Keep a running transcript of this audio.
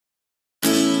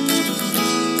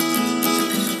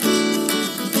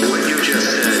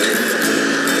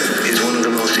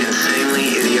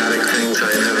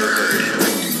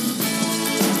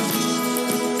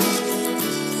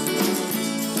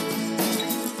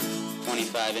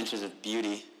5 inches of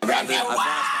beauty.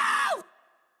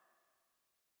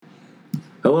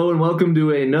 Hello and welcome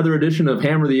to another edition of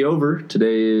Hammer the Over.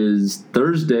 Today is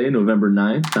Thursday, November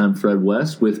 9th. I'm Fred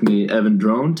West. With me, Evan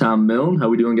Drone, Tom Milne. How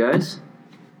we doing, guys?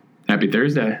 Happy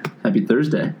Thursday. Happy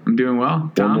Thursday. I'm doing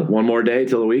well. Tom? One more day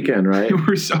till the weekend, right?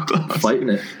 We're so close. Fighting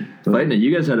it.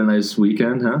 You guys had a nice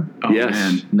weekend, huh? Oh,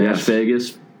 Yes. man.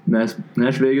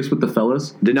 Nash Vegas with the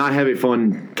fellas. Did not have a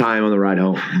fun time on the ride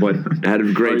home, but had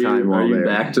a great time while Are you there.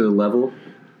 back to level?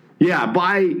 Yeah,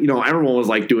 everyone was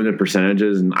like doing the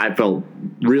percentages, and I felt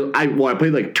I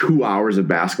played like 2 hours of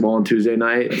basketball on Tuesday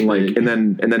night, and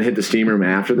then hit the steam room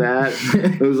after that.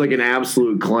 It was like an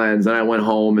absolute cleanse. Then I went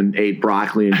home and ate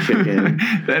broccoli and chicken.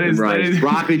 That is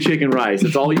broccoli, chicken, rice.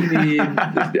 That's all you need.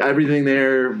 Everything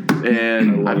there,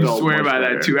 and I felt swear much by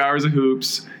better. that. 2 hours of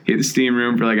hoops, hit the steam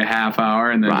room for like a half hour,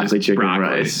 and then Broccoli, just chicken, broccoli.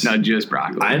 rice. Not just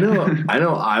broccoli. I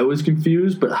know I was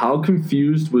confused, but how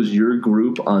confused was your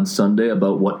group on Sunday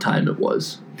about what time it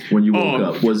was when you woke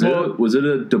up? Was it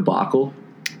a debacle?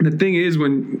 The thing is,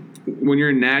 when you're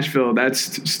in Nashville,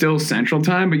 that's still Central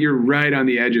Time, but you're right on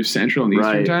the edge of Central and Eastern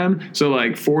Right. Time. So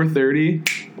like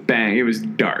 4:30, bang, it was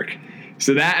dark.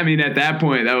 So that, I mean, at that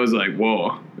point, that was like,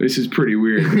 whoa, this is pretty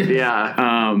weird.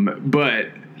 Yeah. But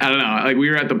I don't know. Like, we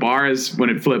were at the bars when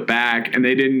it flipped back, and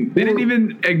they didn't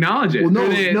even acknowledge it. Well,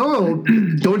 Or no.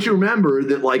 Don't you remember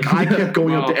that? Like, I kept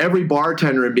going up to every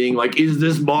bartender and being like, "Is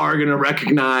this bar going to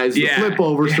recognize the flip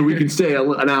over so we can stay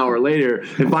an hour later?"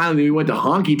 And finally, we went to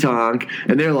Honky Tonk,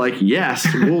 and they're like, "Yes,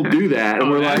 we'll do that." And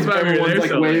we're like, that's why we were everyone's there like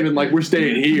so waving, late. like we're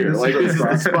staying here. Like, this is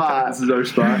the spot. This is our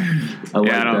spot. I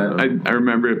like that. I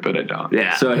remember it, but I don't.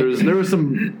 Yeah. So there was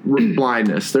some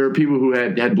blindness. There were people who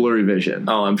had blurry vision.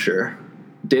 Oh, I'm sure.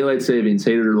 Daylight savings,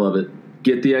 hate it or love it.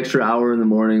 Get the extra hour in the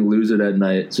morning, lose it at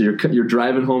night. So you're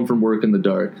driving home from work in the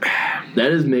dark.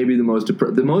 That is maybe the most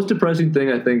depressing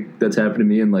thing I think that's happened to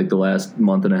me in like the last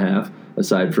month and a half,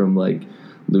 aside from like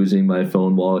losing my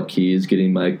phone, wallet, keys,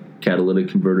 getting my catalytic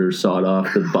converter sawed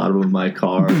off the bottom of my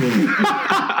car.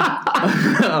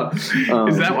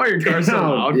 Is that why your car's so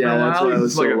loud? Yeah, for a that's while? why it was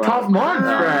It's so like a loud. tough month,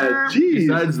 Fred. Jeez.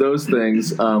 Besides those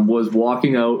things, was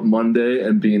walking out Monday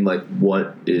and being like,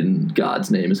 what in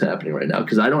God's name is happening right now?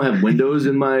 Because I don't have windows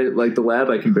in my, like, the lab.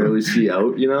 I can barely see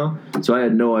out, you know? So I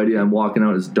had no idea. I'm walking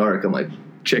out. It's dark. I'm like,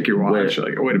 Check your watch.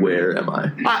 where am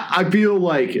I? I feel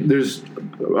like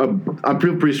I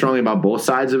feel pretty strongly about both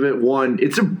sides of it. One,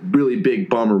 it's a really big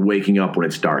bummer waking up when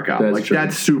it's dark out. That's like true.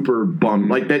 that's super bum.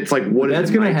 Like that's like what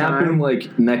That's is going to nighttime? happen,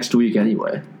 like, next week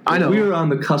anyway. I know. We are on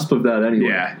the cusp of that anyway.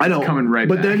 Yeah, I know, it's coming right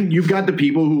But back. then you've got the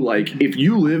people who, like, if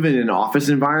you live in an office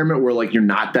environment where, like, you're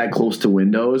not that close to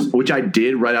windows, which I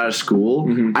did right out of school.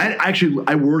 Mm-hmm.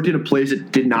 I worked in a place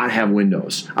that did not have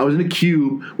windows. I was in a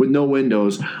cube with no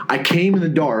windows. I came in the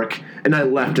dark and I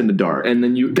left in the dark. And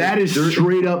then that is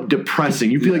straight up depressing.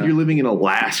 You feel like you're living in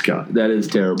Alaska. That is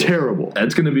terrible. Terrible.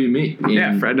 That's going to be me.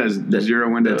 Yeah, Fred has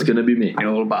zero windows. That's going to be me. in a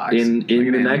little box. In Like the an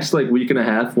animal. next, like, week and a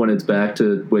half when it's back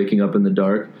to waking up in the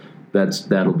dark,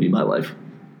 that'll be my life.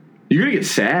 You're gonna get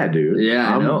sad, dude.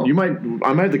 Yeah, I know.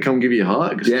 I might have to come give you a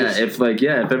hug. Yeah, if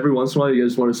every once in a while you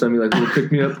guys want to send me like a little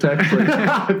pick me up text, like,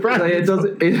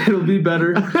 it'll be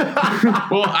better.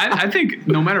 Well, I think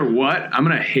no matter what, I'm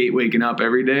gonna hate waking up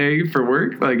every day for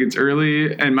work. Like, it's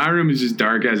early, and my room is just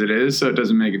dark as it is, so it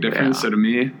doesn't make a difference. Yeah. So to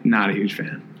me, not a huge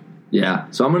fan. Yeah,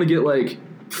 so I'm gonna get like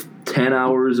 10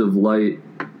 hours of light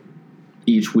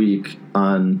each week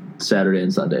on Saturday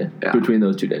and Sunday between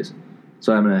those 2 days.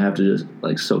 So I'm gonna have to just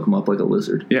like soak them up like a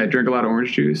lizard. Yeah, drink a lot of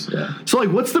orange juice. Yeah, So, like,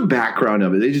 what's the background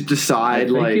of it? They just decide,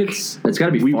 like, it's got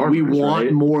to be we farmers, want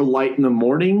right? more light in the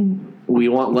morning. We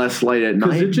want less light at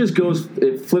Because night.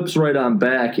 it flips right on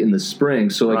back in the spring.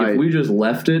 So like Right. if we just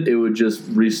left it, it would just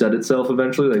reset itself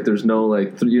eventually. Like there's no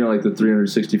like like the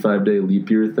 365 day leap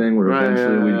year thing where Right,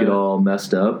 eventually yeah, we'd get yeah. all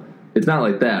messed up. It's not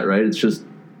like that, right? It's just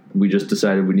we just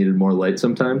decided we needed more light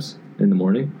sometimes in the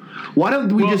morning. Why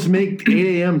don't we just make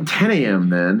 8 a.m. 10 a.m.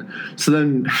 then? So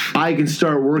then I can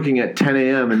start working at 10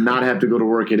 a.m. and not have to go to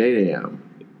work at 8 a.m.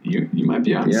 You might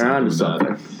be on You're onto something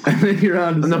with something. I think you're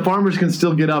onto And the something. farmers can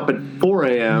still get up at 4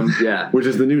 a.m. Yeah. Which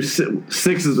is the new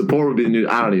 6 is the 4 would be the new.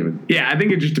 I don't even. that. Yeah, I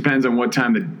think it just depends on what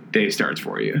time the day starts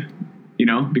for you. You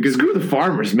know, because Screw the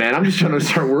farmers, man. I'm just trying to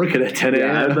start working at 10 a.m.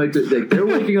 Yeah, I'd like to. Like, they're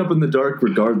waking up in the dark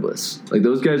regardless. Like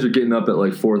those guys are getting up at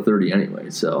like 4:30 anyway.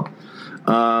 So,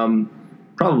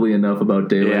 probably enough about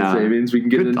daylight savings. We can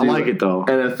get Good, into I like it, though.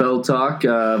 NFL talk.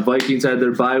 Vikings had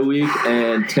their bye week,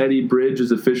 and Teddy Bridge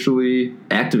is officially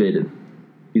activated.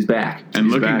 He's back and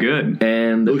He's looking back. good.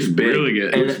 and Looks big. Really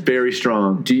good. Looks very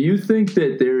strong. Do you think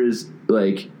that there is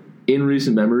like in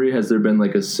recent memory has there been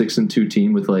like a 6-2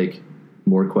 team with like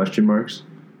more question marks?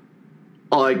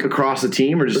 like across the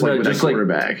team, or just like with that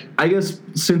quarterback? I guess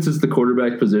since it's the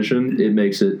quarterback position, it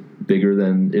makes it bigger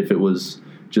than if it was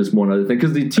just one other thing.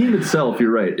 Because the team itself, you're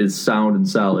right, is sound and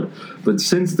solid. But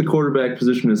since the quarterback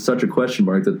position is such a question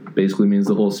mark, that basically means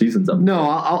the whole season's up. No,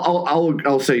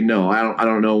 I'll say no. I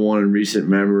don't know one in recent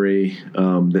memory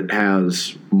that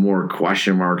has more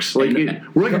question marks. Like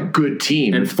we're like a good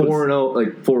team, and 4-0,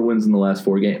 like 4 wins in the last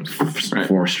 4 games,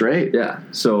 4 straight. Yeah,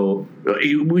 so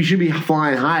we should be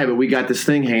flying high, but we got this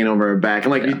thing hanging over our back.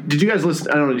 And like, did you guys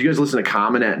listen? I don't know. Did you guys listen to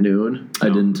Common at noon? I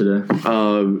didn't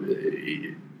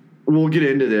today. We'll get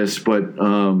into this, but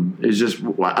it's just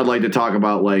I'd like to talk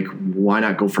about, like, why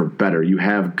not go for better? You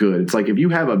have good. It's like if you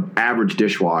have an average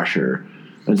dishwasher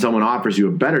and someone offers you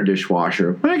a better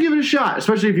dishwasher, why not give it a shot?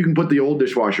 Especially if you can put the old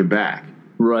dishwasher back.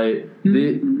 Right.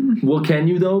 Well, can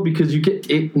you though? Because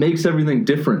it makes everything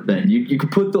different. Then you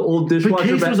could put the old dishwasher.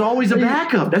 But Case was always a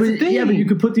backup. That's the thing. Yeah, but you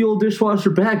could put the old dishwasher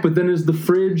back. But then is the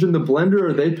fridge and the blender,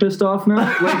 are they pissed off now?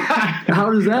 Like,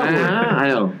 how does that work? I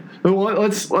know. Well,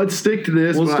 let's stick to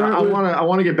this. I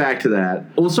want to get back to that.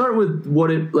 We'll start with what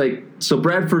it like. So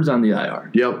Bradford's on the IR.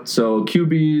 Yep. So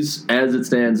QBs as it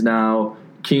stands now: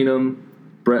 Keenum,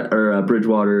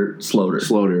 Bridgewater,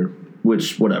 Sloter.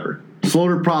 Which whatever.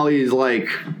 Sloter probably is like,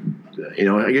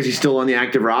 I guess he's still on the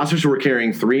active roster, so we're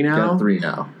carrying 3 now. Got 3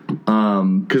 now.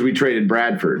 Because we traded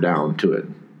Bradford down to it.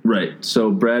 Right.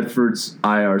 So Bradford's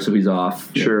IR, so he's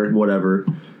off. Sure. Whatever.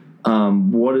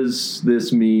 What does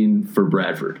this mean for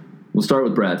Bradford? We'll start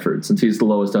with Bradford since he's the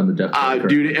lowest on the depth chart.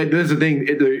 Dude, that's the thing.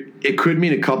 It could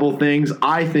mean a couple things.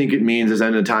 I think it means his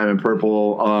end of time in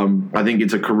purple. I think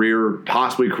it's a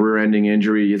possibly career-ending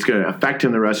injury. It's going to affect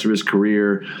him the rest of his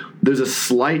career. There's a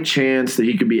slight chance that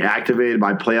he could be activated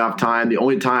by playoff time. The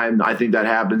only time I think that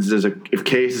happens is if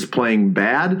Case is playing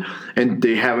bad and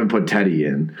they haven't put Teddy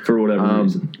in. For whatever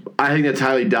reason. I think that's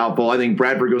highly doubtful. I think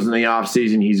Bradford goes in the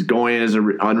offseason. He's going in as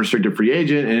an unrestricted free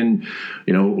agent, and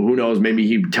who knows? Maybe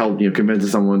he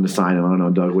convinces someone to sign him. I don't know,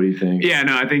 Doug. What do you think? Yeah,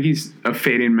 no, I think he's a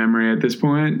fading memory at this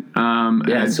point.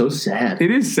 It's so sad.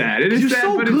 It is sad. It is sad,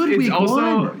 so but good it's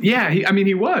also one. Yeah.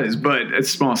 He was, but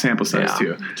it's small sample size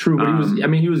too. True,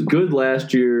 but he was good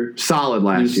last year. Solid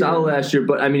last year,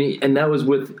 but and that was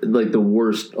with like the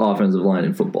worst offensive line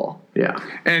in football. Yeah,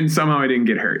 and somehow he didn't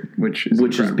get hurt, which is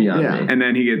beyond me. And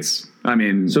then he gets,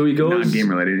 so he goes non-game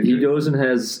related injury. He goes and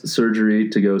has surgery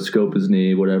to go scope his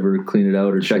knee, whatever, clean it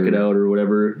out or check it out or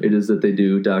whatever it is that they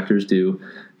do, doctors do,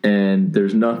 and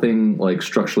there's nothing like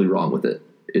structurally wrong with it.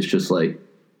 It's just like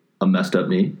a messed up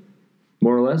knee,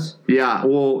 more or less. Yeah.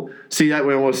 Well, see that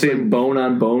when I was saying bone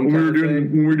on bone. When we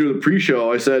were doing the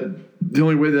pre-show, I said the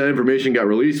only way that information got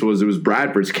released was it was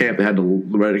Bradford's camp that had to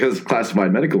write it because it's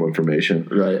classified medical information.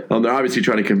 Right. They're obviously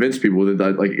trying to convince people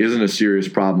that like isn't a serious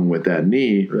problem with that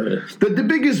knee. Right. The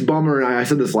biggest bummer, and I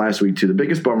said this last week too, the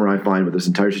biggest bummer I find with this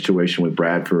entire situation with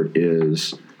Bradford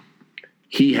is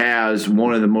he has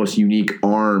one of the most unique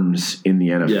arms in the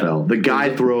NFL. Yeah. The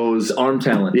guy throws arm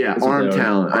talent. Yeah, arm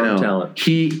talent. I know. Talent.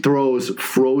 He throws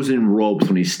frozen ropes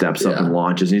when he steps up and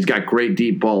launches, and he's got great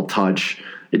deep ball touch.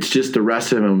 It's just the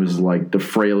rest of him is like the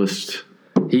frailest.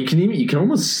 You can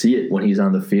almost see it when he's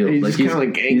on the field.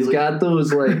 He's got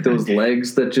those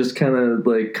legs that just kind of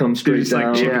like come straight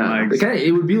down. Legs.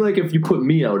 It would be like if you put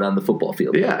me out on the football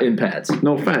field. in pads.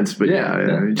 No offense, but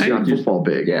he's not football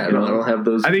big. Yeah, I don't have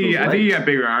those. I think he got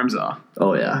bigger arms though.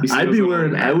 Oh yeah, I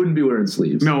wouldn't be wearing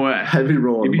sleeves. No way. I'd be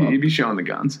rolling. You'd be showing the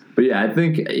guns. But yeah, I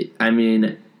think you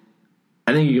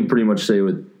can pretty much say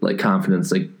with like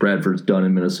confidence, like Bradford's done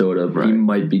in Minnesota. Right. He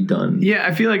might be done. Yeah,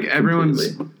 I feel like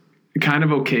everyone's kind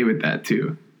of okay with that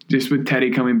too. Just with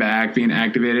Teddy coming back, being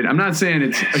activated. I'm not saying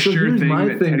it's a sure thing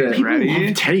that Teddy's ready. People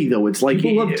love Teddy though. It's like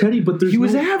people love Teddy, but he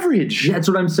was average. Yeah, that's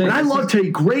what I'm saying. And I love Teddy.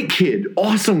 Great kid,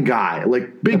 awesome guy,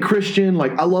 like big Christian.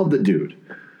 Like I love the dude.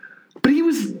 But he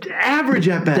was average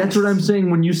at best. That's what I'm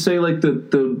saying when you say like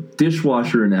the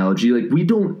dishwasher analogy. Like we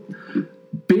don't.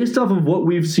 Based off of what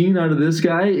we've seen out of this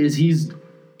guy,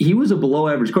 he was a below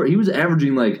average quarterback. He was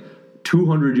averaging like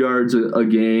 200 yards a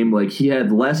game. Like he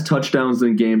had less touchdowns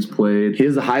than games played. He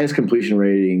has the highest completion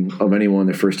rating of anyone in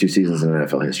the first 2 seasons in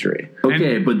NFL history.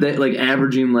 Okay, but that like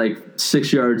averaging like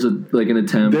 6 yards like an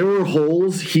attempt. There were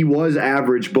holes. He was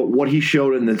average, but what he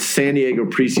showed in the San Diego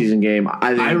preseason game,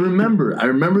 I remember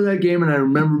that game, and I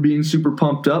remember being super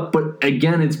pumped up. But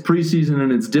again, it's preseason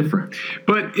and it's different.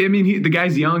 But I mean, the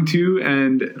guy's young too,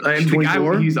 and the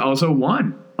guy he's also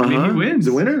won. I mean, he wins.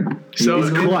 He's a winner. So he's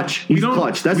clutch. He's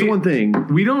clutch. That's the one thing.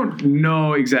 We don't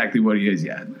know exactly what he is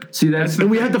yet. See,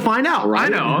 and we have to find out,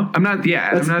 right? I know. I'm not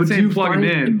saying plug him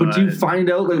in. But do you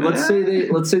find out? Like, let's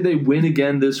say they win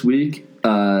again this week.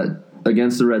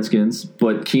 against the Redskins,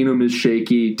 but Keenum is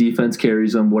shaky. Defense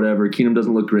carries him, whatever. Keenum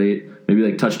doesn't look great. Maybe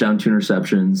like touchdown, 2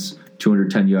 interceptions,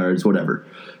 210 yards, whatever.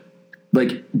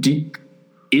 Like,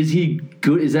 is he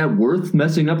good? Is that worth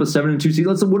messing up a 7-2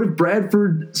 season? What if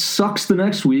Bradford sucks the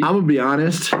next week? I'm going to be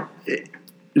honest.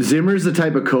 Zimmer's the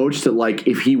type of coach that, like,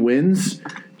 if he wins,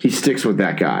 he sticks with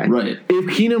that guy. Right. If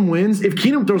Keenum wins, if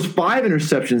Keenum throws 5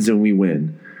 interceptions and we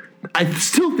win, I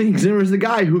still think Zimmer's the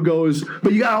guy who goes.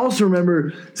 But you got to also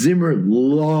remember, Zimmer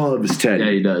loves Teddy.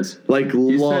 Yeah, he does. Like, He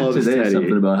loves said today Teddy.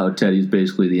 something about how Teddy's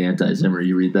basically the anti-Zimmer.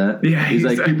 You read that? Yeah, he's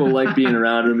like, people like being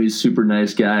around him. He's a super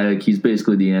nice guy. Like, he's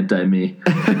basically the anti-me.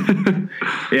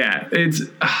 Yeah, it's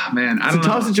man. I don't It's a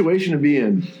tough know. situation to be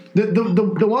in.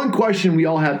 The one question we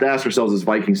all have to ask ourselves as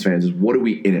Vikings fans is, what are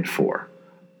we in it for?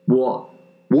 Well,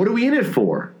 What are we in it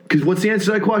for? Because what's the answer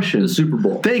to that question? the Super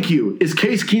Bowl. Thank you. Is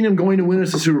Case Keenum going to win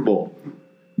us the Super Bowl?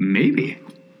 Maybe.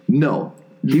 No.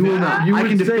 He will not. I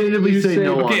can definitively say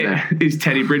no on Okay, that. is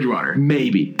Teddy Bridgewater?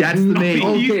 Maybe. That's the maybe.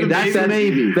 Okay, That's the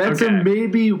maybe. That's Okay. a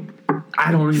maybe.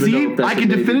 I don't even know. See, If that's I a can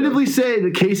maybe, definitively say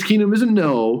that Case Keenum is a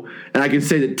no, and I can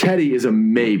say that Teddy is a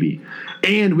maybe.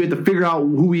 And we have to figure out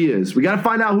who he is. We got to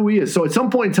find out who he is. So at some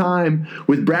point in time,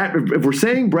 with Brad, if we're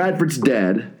saying Bradford's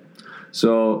dead,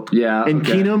 So yeah, and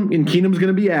okay. Keenum's going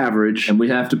to be average, and we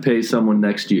have to pay someone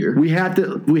next year. we have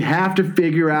to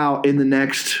figure out in the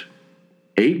next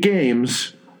 8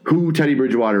 games who Teddy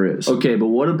Bridgewater is. Okay, but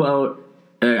what about?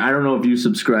 I don't know if you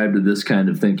subscribe to this kind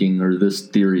of thinking or this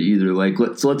theory either. Like,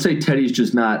 let's say Teddy's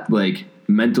just not like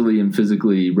mentally and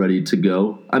physically ready to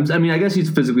go. I mean, I guess he's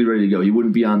physically ready to go. He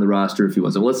wouldn't be on the roster if he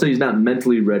wasn't. Let's say he's not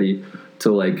mentally ready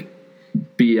to like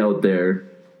be out there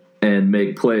and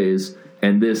make plays,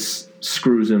 and this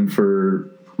screws him for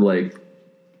like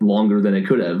longer than it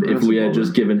could have if we had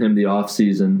just given him the off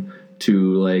season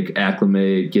to like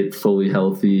acclimate, get fully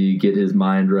healthy, get his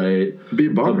mind right. Be a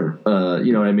bummer.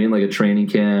 You know what I mean? Like a training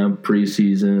camp,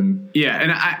 preseason. Yeah,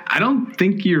 and I don't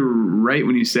think you're right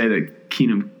when you say that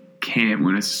Keenum can't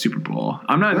win us a Super Bowl.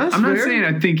 I'm not That's I'm not fair. saying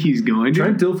I think he's going to.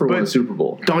 Trent Dilfer won but a Super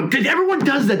Bowl. Everyone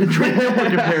does that. The Trent Dilfer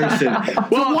comparison. It's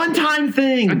a one-time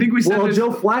thing. I think we said Well, this.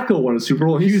 Joe Flacco won a Super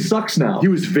Bowl. He sucks now. He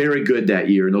was very good that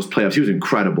year in those playoffs. He was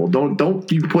incredible.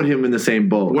 Don't you put him in the same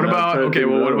boat. What I'm about trying to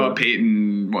think what of about Peyton?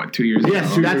 What, 2 years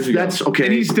Yes, ago? that's okay.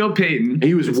 And he's still Peyton.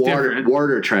 he was It's water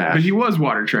different. trash. But he was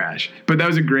water trash. But that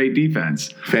was a great defense.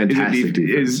 Fantastic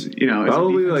defense.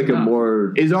 Probably like a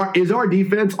more. Is our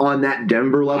defense on that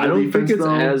Denver level? I don't defense, think it's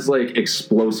though? as like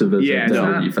explosive as Yeah, a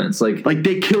Denver no. defense. Like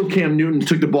They killed Cam Newton,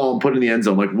 took the ball, and put it in the end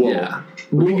zone. Like, whoa. yeah.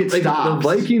 We get like, stops.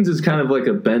 the Vikings is kind of like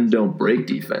a bend don't break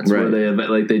defense where Right. they have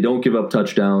like they don't give up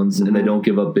touchdowns and they don't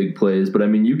give up big plays. But I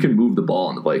mean, you can move the ball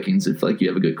on the Vikings if like you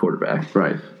have a good quarterback.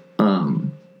 Right.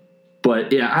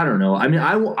 But yeah, I don't know. I mean,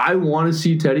 I want to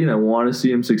see Teddy and I want to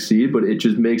see him succeed, but it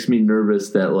just makes me nervous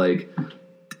that like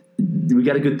we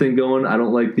got a good thing going. I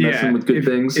don't like messing with good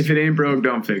things. If it ain't broke,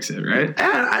 don't fix it, right? And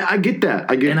I get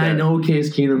that. And I know Case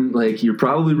Keenum, like you're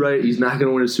probably right. He's not going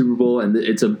to win a Super Bowl, and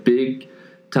it's a big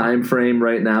time frame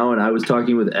right now. And I was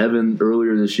talking with Evan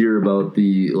earlier this year about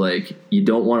the like you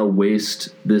don't want to waste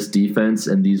this defense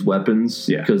and these weapons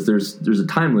because there's a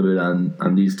time limit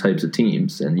on these types of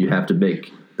teams, and you have to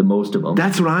make the most of them.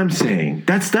 That's what I'm saying.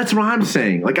 That's what I'm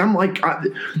saying. Like I'm like,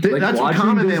 that's what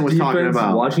Common Man was talking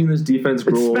about. Watching this defense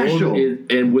grow special.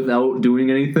 and without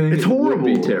doing anything, It's horrible.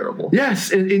 It would be terrible.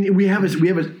 Yes, and we have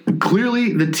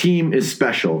clearly the team is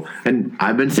special, and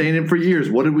I've been saying it for years.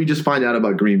 What did we just find out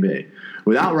about Green Bay?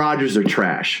 Without Rodgers, they're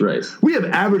trash. Right. We have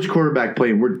average quarterback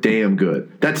play, and we're damn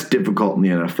good. That's difficult in the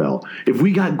NFL. If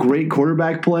we got great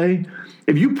quarterback play,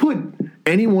 if you put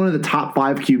any one of the top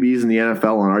 5 QBs in the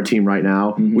NFL on our team right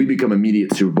now, we become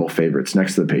immediate Super Bowl favorites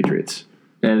next to the Patriots.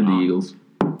 And the Eagles.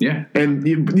 Yeah. And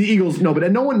the Eagles, no,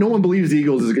 but no one believes the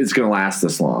Eagles is going to last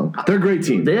this long. They're a great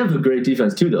team. They have a great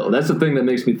defense too, though. That's the thing that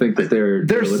makes me think that they're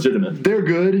legitimate. They're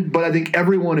good, but I think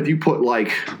everyone, if you put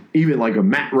even a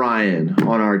Matt Ryan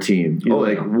on our team,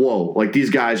 you're whoa, like these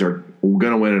guys are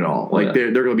going to win it all. Like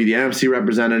they're going to be the NFC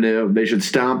representative. They should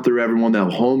stomp through everyone. They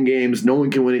have home games. No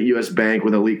one can win at US Bank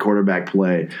with elite quarterback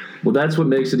play. Well, that's what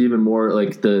makes it even more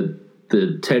like the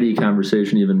Teddy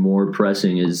conversation even more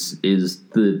pressing is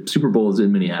the Super Bowl is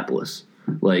in Minneapolis.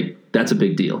 Like that's a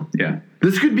big deal. Yeah.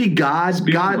 This could be God.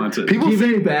 wants it. People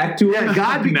say back to yeah, it.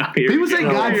 God. No, here people we say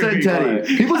go. God Here sent we go.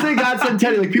 Teddy. People say God sent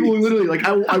Teddy. Like people literally like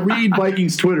I read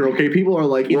Vikings Twitter. Okay, people are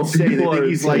like insane. They people think are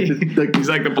he's like He's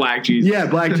like the black Jesus. yeah,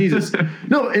 Black Jesus.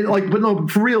 No, and but no,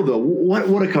 for real though.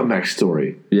 What a comeback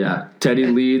story. Yeah, Teddy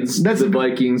leads That's the a-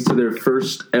 Vikings to their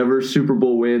first ever Super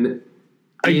Bowl win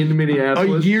in A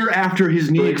Minneapolis. year after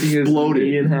his knee breaking his exploded.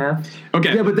 knee in half.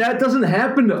 Okay. Yeah, but that doesn't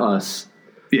happen to us.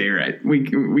 Yeah, you're right. We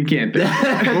can't.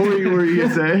 What were you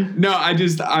gonna say? No, I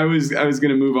was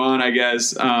gonna move on. I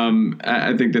guess.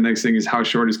 I think the next thing is how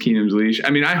short is Keenum's leash? I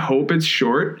mean, I hope it's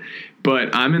short,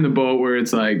 but I'm in the boat where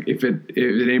it's like if it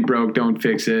ain't broke, don't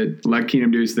fix it. Let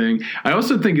Keenum do his thing. I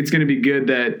also think it's gonna be good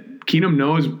that Keenum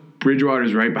knows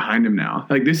Bridgewater's right behind him now.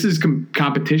 Like this is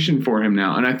competition for him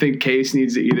now, and I think Case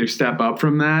needs to either step up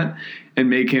from that and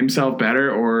make himself better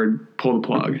or pull the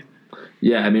plug.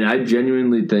 Yeah, I mean, I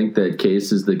genuinely think that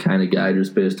Case is the kind of guy,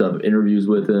 just based off interviews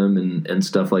with him and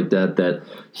stuff like that, that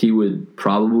he would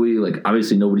probably, like,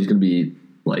 obviously nobody's going to be,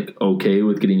 like, okay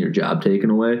with getting your job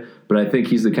taken away, but I think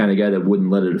he's the kind of guy that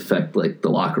wouldn't let it affect, like, the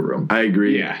locker room. I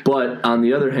agree. Yeah. But on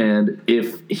the other hand,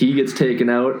 if he gets taken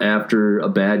out after a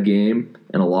bad game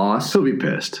and a loss, He'll be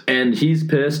pissed. and he's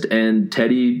pissed, and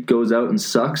Teddy goes out and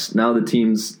sucks, now the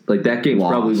team's like, that game's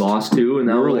Lost. probably lost too, and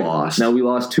now We're like, lost. Now we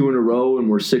lost 2 in a row, and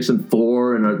we're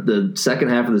 6-4, and the second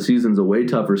half of the season's a way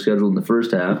tougher schedule than the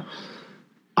first half.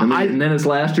 And then it's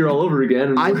last year all over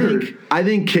again. And I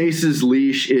think Case's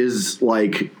leash is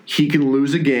like he can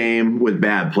lose a game with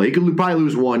bad play. He could probably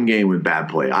lose one game with bad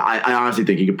play. I honestly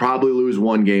think he could probably lose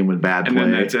one game with bad play.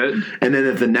 And then that's it. And then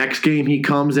if the next game he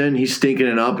comes in, he's stinking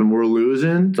it up and we're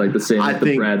losing. It's like the same. I with the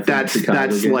think Bradford that's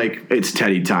Chicago game. like it's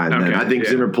Teddy time. Then Okay, I think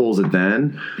yeah. Zimmer pulls it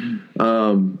then.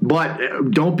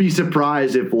 But don't be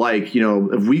surprised if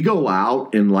if we go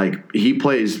out and like he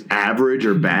plays average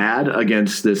or bad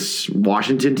against this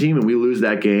Washington team and we lose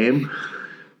that game.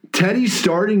 Teddy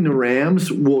starting the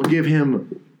Rams will give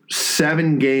him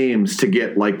 7 games to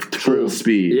get like full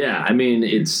speed. Yeah, I mean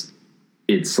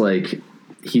it's like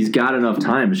he's got enough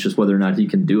time. It's just whether or not he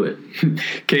can do it.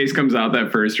 Case comes out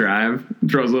that first drive,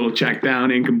 throws a little check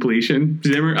down, incompletion.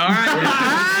 Zimmer, all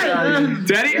right,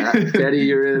 Teddy. Teddy,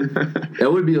 you're in.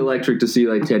 That would be electric to see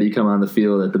like Teddy come on the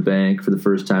field at the bank for the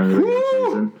first time in the regular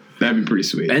season. That'd be pretty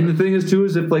sweet. And the thing is too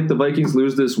is if like the Vikings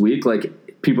lose this week,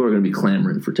 like people are going to be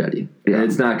clamoring for Teddy. Yeah. And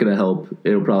it's not going to help.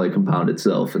 It'll probably compound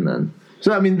itself, and then.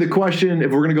 So, I mean, the question,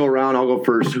 if we're going to go around, I'll go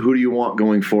first. Who do you want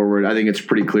going forward? I think it's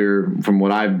pretty clear from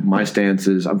what my stance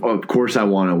is. Of course, I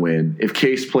want to win. If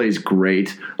Case plays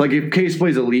great, like if Case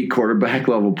plays elite quarterback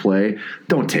level play,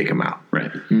 don't take him out.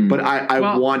 Right. But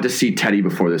I want to see Teddy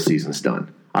before the season's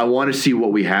done. I want to see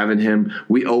what we have in him.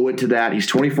 We owe it to that. He's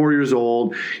 24 years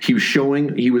old. He was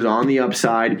showing he was on the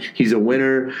upside. He's a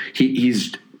winner.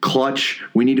 He's clutch.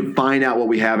 We need to find out what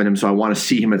we have in him, so I want to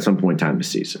see him at some point in time this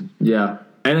season. Yeah.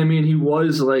 And I mean, he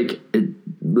was like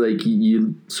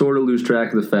you sort of lose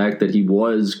track of the fact that he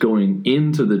was going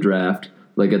into the draft,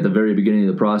 like at the very beginning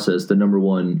of the process, the number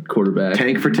 1 quarterback.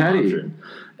 Tank for Teddy. Option.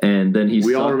 And then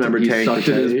he all remember Tank for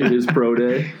Teddy. his pro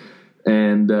day.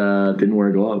 And didn't wear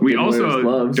gloves. We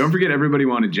also don't forget everybody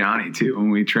wanted Johnny too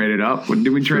when we traded up. Did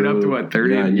we trade up to what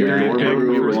 30? Yeah,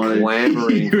 we were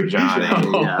clamoring for Johnny.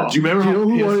 Yeah. Do you remember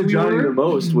who wanted Johnny the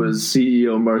most was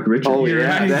CEO Mark Richards. Oh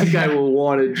yeah, that guy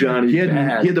wanted Johnny. He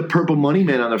had the purple money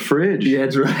man on the fridge. Yeah,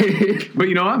 that's right. But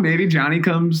you know what? Maybe Johnny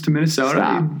comes to Minnesota.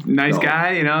 Stop. Nice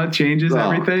guy, changes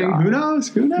everything. God. Who knows?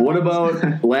 What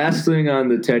about last thing on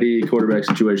the Teddy quarterback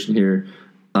situation here?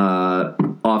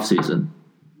 Off season.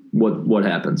 What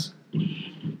happens?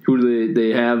 Who do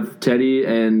they have? Teddy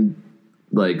and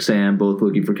like Sam both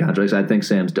looking for contracts. I think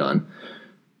Sam's done.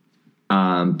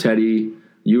 Teddy,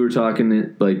 you were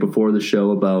talking like before the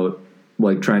show about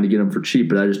like trying to get him for cheap,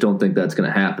 but I just don't think that's going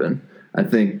to happen. I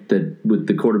think that with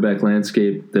the quarterback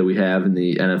landscape that we have in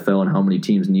the NFL and how many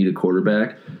teams need a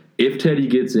quarterback, if Teddy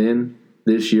gets in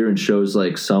this year and shows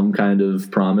like some kind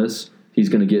of promise, he's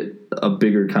going to get a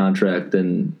bigger contract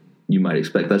than you might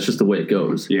expect. That's just the way it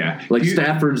goes. Yeah. Like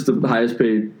Stafford's the highest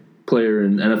paid player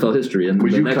in NFL history. And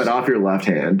would you cut off your left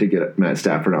hand to get Matt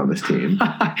Stafford on this team?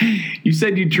 You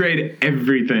said you'd trade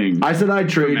everything. I said I'd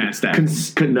trade Matt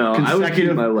Stafford. No, I would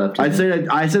keep my left hand.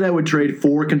 I said I would trade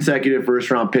 4 consecutive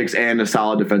first-round picks and a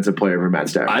solid defensive player for Matt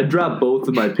Stafford. I'd drop both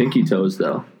of my pinky toes,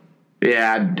 though.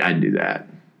 Yeah, I'd do that.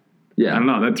 Yeah. I don't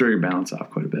know. That'd throw your balance off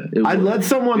quite a bit. I'd let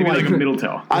someone Maybe like a middle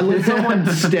toe. I'd let someone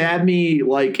stab me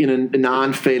like in a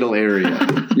non-fatal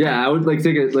area. Yeah, I would like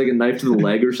take a knife to the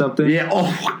leg or something. Yeah,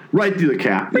 right through the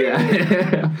cap.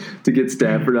 Yeah, to get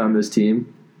Stafford on this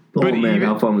team. But man,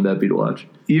 how fun would that be to watch?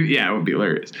 Yeah, it would be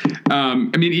hilarious. I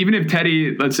mean, even if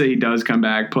Teddy, let's say he does come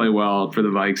back, play well for the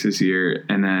Vikes this year,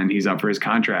 and then he's up for his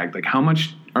contract, like how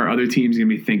much are other teams going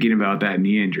to be thinking about that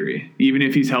knee injury, even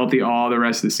if he's healthy all the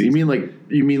rest of the season?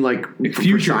 You mean like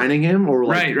for signing him or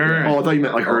like? Right. Oh, I thought you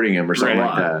meant like hurting him or something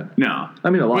like that. No, I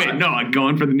mean a lot. Wait, no, like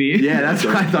going for the knee. Yeah, that's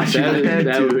what I thought you meant.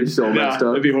 That would be so messed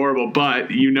up. That'd be horrible. But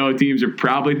teams are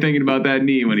probably thinking about that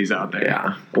knee when he's out there.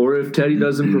 Yeah. Or if Teddy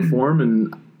doesn't perform,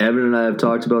 and Evan and I have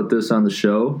talked about this on the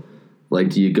show, Like,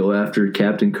 do you go after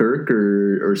Captain Kirk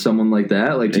or someone like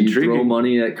that? Like, do you throw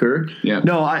money at Kirk? Yeah.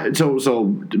 No, so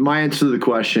my answer to the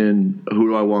question, who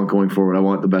do I want going forward? I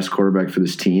want the best quarterback for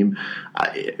this team.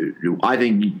 I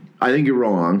think you're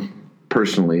wrong.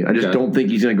 Personally, I just don't think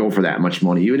he's going to go for that much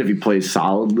money, even if he plays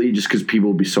solidly, just because people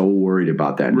will be so worried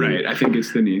about that. Right, I think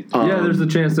it's the need. There's the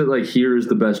chance that, like, here is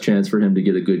the best chance for him to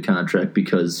get a good contract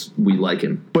because we like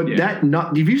him. But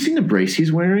have you seen the brace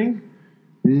he's wearing?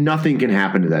 Nothing can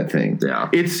happen to that thing. Yeah.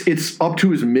 It's up to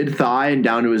his mid-thigh and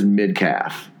down to his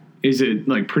mid-calf. Is it,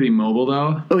 like, pretty mobile,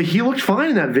 though? Oh, he looked fine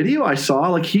in that video I saw.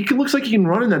 Like, looks like he can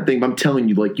run in that thing, but I'm telling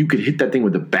you, like, you could hit that thing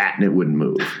with a bat and it wouldn't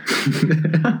move.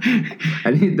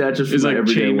 I need that just for my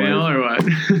everyday life. Chainmail or what?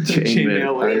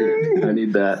 Chainmail. I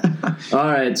need that. All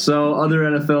right, so other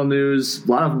NFL news. A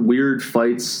lot of weird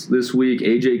fights this week.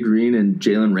 AJ Green and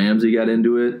Jalen Ramsey got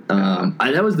into it.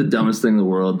 That was the dumbest thing in the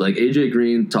world. Like, AJ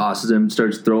Green tosses him,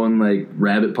 starts throwing, like,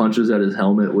 rabbit punches at his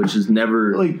helmet, which is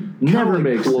never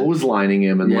makes sense. Clotheslining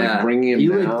him and bringing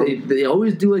him down. Like, they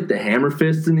always do like the hammer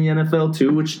fists in the NFL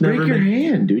too, which never break your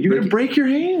hand, dude. You're gonna break your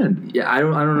hand. Yeah, I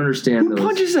don't understand. Who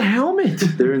punches a helmet?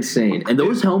 They're insane. And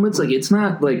those helmets, like, it's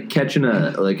not like catching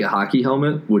a hockey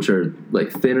helmet, which are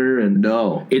like thinner and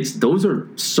those are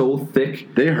so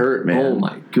thick. They hurt, man. Oh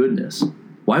my goodness.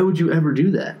 Why would you ever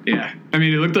do that? Yeah. I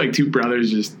mean, it looked like two brothers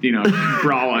just,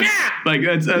 brawling. Like,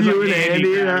 that's you like and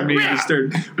Andy. Just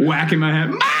start whacking my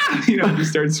head. Just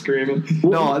start screaming.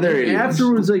 Well,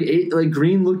 afterwards, like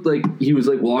Green looked like he was,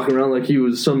 like, walking around like he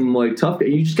was some, like, tough guy.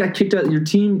 You just got kicked out. Your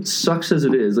team sucks as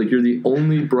it is. Like, you're the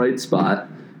only bright spot.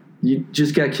 You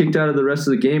just got kicked out of the rest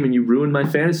of the game, and you ruined my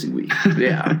fantasy week.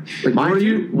 Yeah. Like, what are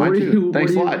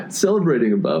you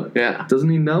celebrating about? Yeah. Doesn't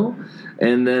he know?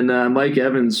 And then Mike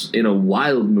Evans, in a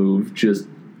wild move, just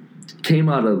came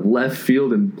out of left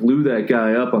field and blew that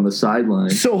guy up on the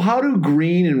sideline. So how do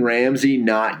Green and Ramsey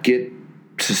not get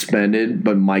suspended,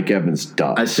 but Mike Evans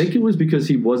does? I think it was because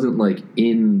he wasn't, like,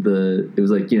 in the – it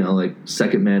was, like, like,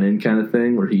 second man in kind of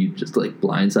thing where he just, like,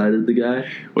 blindsided the guy.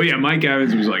 Well, yeah, Mike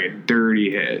Evans was, like, a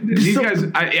dirty hit. These guys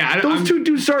 – those two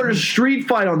dudes started a street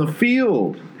fight on the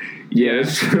field. Yeah.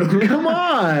 Come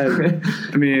on.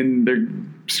 I mean, they're –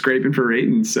 scraping for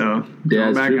ratings, so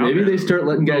maybe they start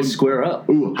letting guys square up.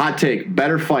 Ooh, hot take.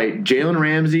 Better fight, Jalen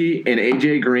Ramsey and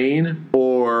AJ Green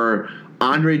or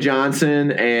Andre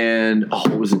Johnson and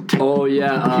what was it? Oh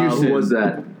yeah, who was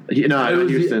that? It was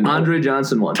Houston. Andre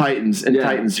Johnson one. Titans,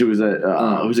 who was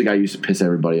who's the guy who used to piss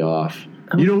everybody off?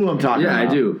 You know who I'm talking about? Yeah,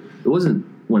 I do. It wasn't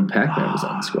when Pac-Man was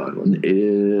on the squad, wasn't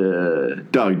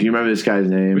it? Doug, do you remember this guy's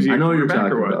name? Was he I know what you're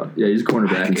talking about. Yeah, he's a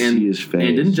cornerback. I can see his face.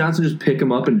 And didn't Johnson just pick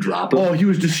him up and drop him? Oh, he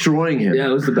was destroying him. Yeah,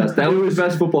 it was the best. That was the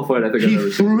best football fight I think I've ever seen.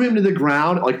 He threw him to the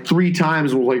ground like 3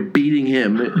 times and was like beating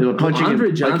him, punching him.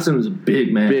 Andre Johnson was a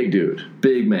big man. Big dude.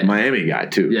 Big man. Miami guy,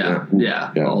 too. Yeah.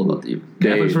 All about the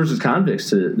Catholics versus convicts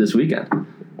this weekend.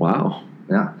 Wow.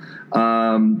 Yeah.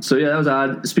 So yeah, that was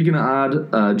odd. Speaking of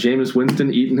odd, Jameis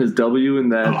Winston eating his W in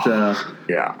that.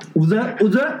 Yeah. Was that?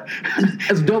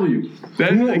 That's a W.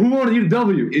 Who wanted to eat a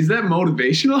W? Is that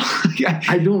motivational?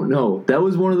 I don't know. That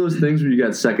was one of those things where you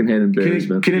got secondhand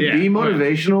embarrassment. Can it be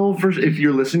motivational for if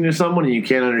you're listening to someone and you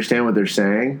can't understand what they're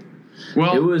saying?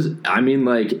 Well, it was. I mean,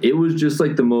 like, it was just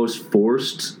like the most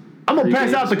forced. I'm gonna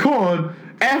pass out the corn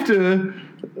after.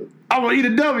 I'm gonna eat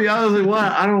a W. I was like, what?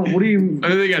 I don't. What do you? I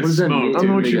think they got smoked. I don't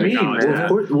know what you mean, man.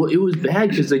 Well, of course, it was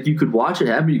bad because, like, you could watch it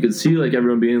happen. You could see, like,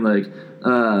 everyone being like,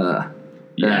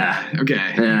 yeah, okay,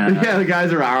 yeah. The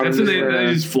guys are out. That's when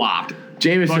they just flopped.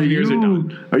 Jameis,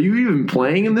 are you even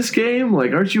playing in this game?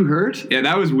 Like, aren't you hurt? Yeah,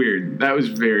 that was weird. That was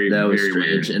very strange.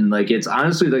 Weird. And, like, it's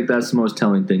honestly, like, that's the most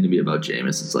telling thing to me about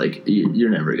Jameis. It's like, you're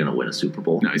never going to win a Super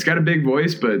Bowl. No, he's got a big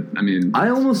voice, but, I mean... I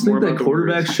almost think that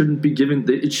quarterbacks shouldn't be given...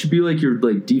 It should be like your,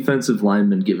 like, defensive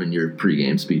lineman giving your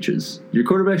pregame speeches. Your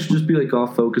quarterback should just be, like,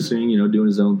 off-focusing, doing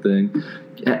his own thing.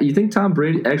 You think Tom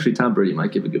Brady... Actually, Tom Brady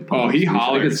might give a good pregame speech.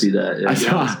 Hollers. I could see that. Yeah.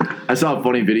 I saw a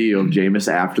funny video of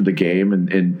Jameis after the game,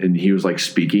 and he was, like,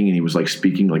 speaking, and he was, like,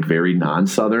 speaking, like, very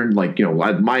non-Southern. Like,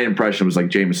 my impression was, like,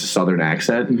 Jameis' Southern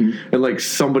accent. Mm-hmm. And, like,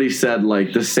 somebody said,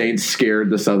 like, the Saints scared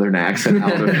the Southern accent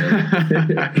out of him.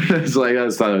 It's like, I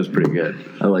just thought it was pretty good.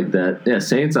 I like that. Yeah,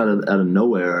 Saints out of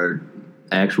nowhere are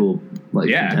actual, like,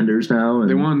 contenders now. And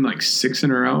they won, like, 6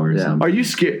 in a row or something. Are you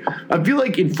scared? I feel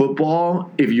like in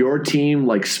football, if your team,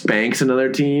 like, spanks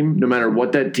another team, no matter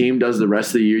what that team does the rest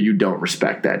of the year, you don't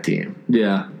respect that team.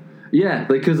 Yeah. Yeah,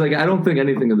 because I don't think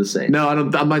anything of the Saints. No, I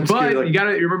don't. I'm not. But you got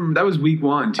to remember that was week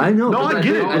 1. Too. I know. No, but I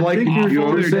get it. I think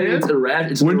you're saying it's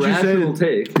an irrational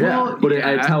take. Well, but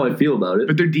yeah. it's how I feel about it.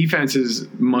 But their defense is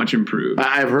much improved.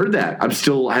 I've heard that.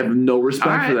 I have no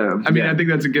respect for them. I mean, I think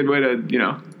that's a good way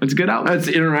to, it's a good outlet. That's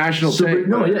irrational.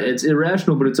 It's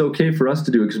irrational, but it's okay for us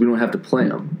to do it because we don't have to play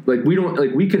them. We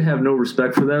don't we could have no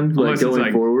respect for them going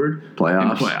forward. In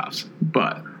playoffs,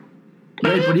 but.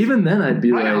 Right, but even then, I'd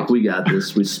be Playoffs. like, we got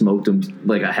this. We smoked them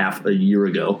a year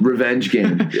ago. Revenge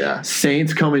game. Yeah.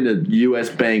 Saints coming to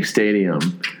U.S. Bank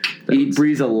Stadium. Eat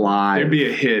Breeze alive. There'd be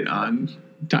a hit on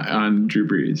Drew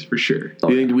Brees for sure.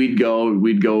 Do you think we'd go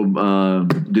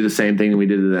do the same thing that we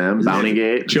did to them? Bounty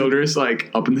Gate? Childress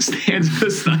up in the stands with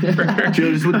a sniper.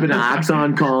 Childress with binocs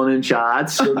on calling in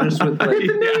shots. Childress with hit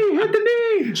the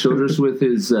knee. Childress with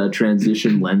his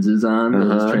transition lenses on,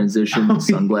 those transition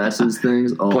sunglasses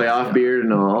things. Oh, playoff beard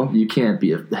and all. You can't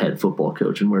be a head football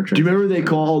coach and wear transition. Do you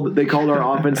remember they called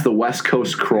our offense the West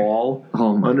Coast Crawl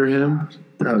under him?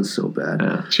 That was so bad.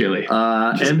 Yeah. Chilly.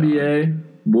 NBA.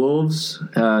 Wolves,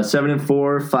 7-4,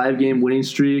 5-game winning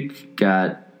streak.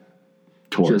 Got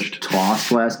torched, just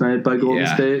tossed last night by Golden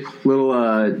State. Little,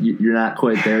 you're not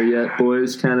quite there yet,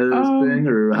 boys, kind of thing,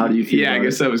 or how do you feel? Yeah, I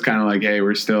guess that was kind of like, hey,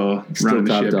 we're still running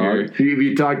the ship here. If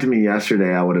you talked to me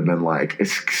yesterday, I would have been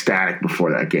ecstatic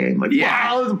before that game.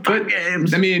 Wow, but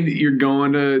games. I mean, you're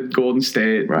going to Golden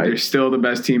State. Right. They're still the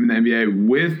best team in the NBA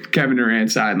with Kevin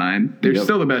Durant sideline. They're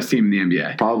still the best team in the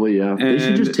NBA. Probably, yeah. And they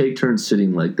should just take turns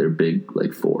sitting their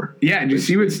big four. Yeah, and you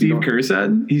see what Steve Kerr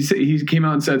said? He came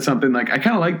out and said something like, I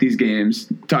kind of like these games.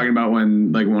 Talking about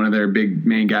when one of their big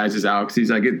main guys is out because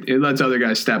he's like it lets other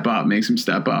guys step up, makes them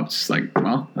step up. It's just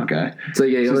well, okay. It's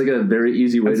a very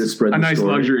easy way to spread. A nice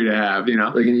luxury to have,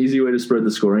 Like an easy way to spread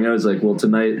the scoring. I was like, well,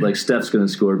 tonight Steph's going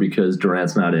to score because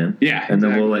Durant's not in. Yeah, and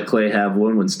then we'll let Clay have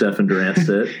one when Steph and Durant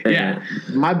sit. Yeah.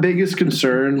 My biggest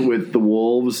concern with the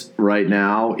Wolves right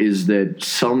now is that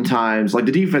sometimes the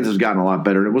defense has gotten a lot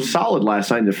better. It was solid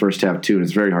last night in the first half too, and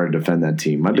it's very hard to defend that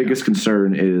team. My biggest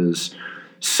concern is.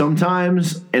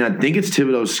 Sometimes, and I think it's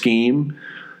Thibodeau's scheme,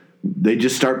 they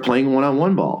just start playing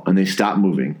one-on-one ball, and they stop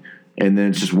moving. And then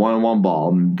it's just one-on-one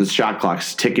ball, and the shot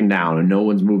clock's ticking down, and no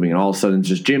one's moving. And all of a sudden, it's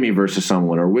just Jimmy versus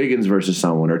someone, or Wiggins versus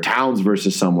someone, or Towns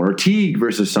versus someone, or Teague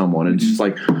versus someone. And it's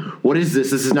just what is this?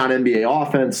 This is not NBA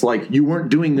offense. You weren't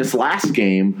doing this last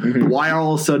game. Mm-hmm. Why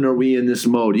all of a sudden are we in this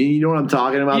mode? You know what I'm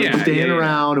talking about? Yeah, Standing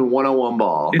around and one-on-one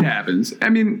ball. It happens. I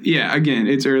mean, again,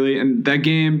 it's early, and that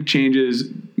game changes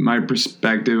my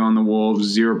perspective on the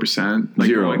Wolves 0%.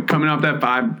 Zero. Coming off that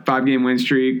five-game win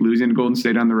streak, losing to Golden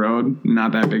State on the road,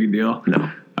 not that big a deal.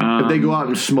 No. If they go out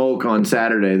and smoke on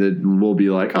Saturday, then we'll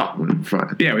be like, oh,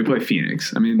 fine. Yeah, we play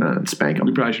Phoenix. I mean, spank them.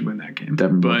 We probably should win that game.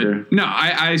 Devin but Booker. No,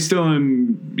 I still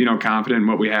am, confident in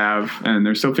what we have, and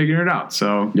they're still figuring it out.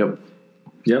 So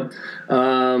Yep.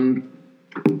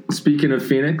 Speaking of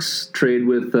Phoenix, trade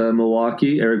with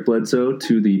Milwaukee, Eric Bledsoe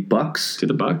to the Bucks. To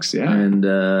the Bucks, yeah. And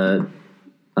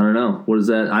I don't know. What is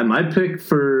that? My pick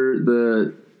for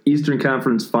the Eastern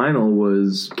Conference Final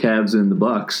was Cavs and the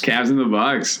Bucks. Cavs and the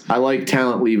Bucks. I like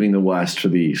talent leaving the West for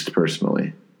the East,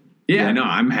 personally. Yeah, no,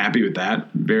 I'm happy with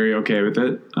that. Very okay with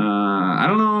it. I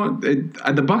don't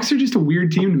know. The Bucks are just a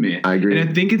weird team to me. I agree. And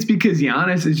I think it's because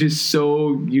Giannis is just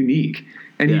so unique.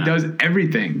 And he does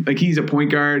everything. He's a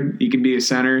point guard. He can be a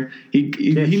center. He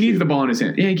needs the ball in his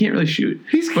hand. Yeah, he can't really shoot.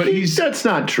 That's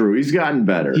not true. He's gotten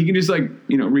better. He can just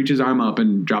reach his arm up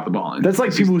and drop the ball in. That's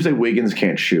people who say Wiggins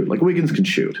can't shoot. Wiggins can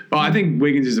shoot. Oh, I think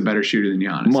Wiggins is a better shooter than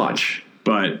Giannis. Much.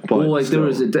 But there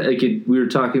was we were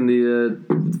talking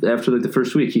after the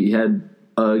first week, he had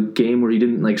a game where he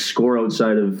didn't score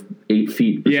outside of 8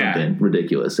 feet or something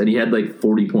ridiculous, and he had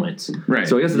 40 points. Right.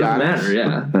 So I guess it doesn't matter.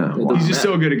 Yeah, he's just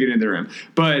so good at getting to the rim.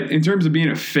 But in terms of being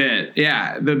a fit,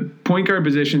 the point guard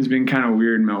position's been kind of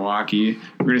weird in Milwaukee.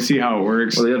 We're gonna see how it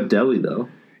works. Well, they have Delhi though.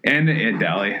 And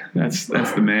Delhi, that's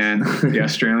the man, the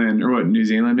Australian, or what, New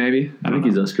Zealand maybe? I think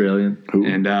he's Australian. Who?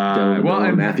 And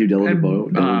Matthew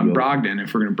Dellavedova, Brogdon.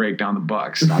 If we're gonna break down the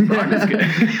Bucks,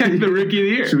 Brogdon's good. The rookie of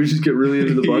the year. Should we just get really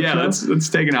into the Bucks? Yeah, let's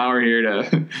take an hour here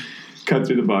to cut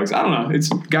through the Bucks. I don't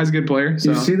know. Guy's a good player. So.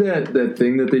 You see that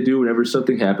thing that they do whenever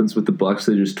something happens with the Bucks?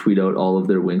 They just tweet out all of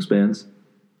their wingspans.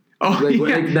 Oh, now people were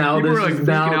freaking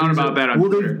out about that on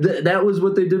Twitter. That was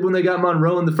what they did when they got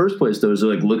Monroe in the first place. Though, was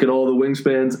look at all the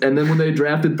wingspans, and then when they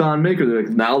drafted Thon Maker, they're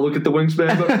now look at the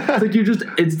wingspans. It's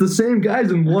it's the same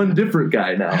guys and one different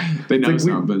guy now. They know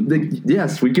something.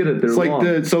 Yes, we get it. They're long.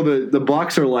 The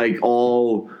Bucks are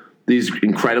all these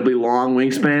incredibly long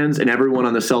wingspans, and everyone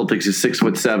on the Celtics is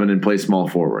 6'7" and plays small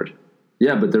forward.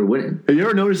 Yeah, but they're winning. Have you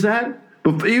ever noticed that?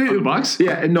 The Bucks?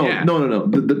 Yeah, no.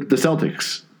 The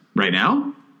Celtics. Right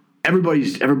now?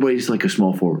 Everybody's like a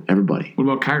small forward. Everybody. What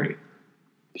about Kyrie?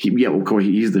 Of course,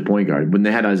 he's the point guard. When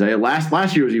they had Isaiah,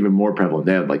 last year was even more prevalent.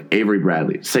 They had like Avery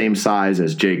Bradley, same size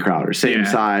as Jay Crowder, same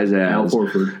size as Al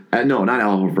Horford. No, not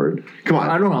Al Horford. Come on,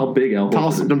 I don't know how big Al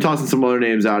Horford. I'm tossing some other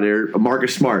names out here.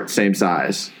 Marcus Smart, same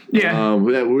size. Yeah.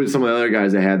 With some of the other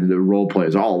guys they had, the role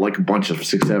players, all like a bunch of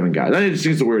 6'7" guys. It's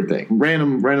just a weird thing.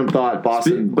 Random thought.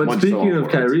 Boston. But speaking of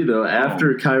Kyrie, though,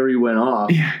 after Kyrie went off.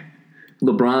 Yeah.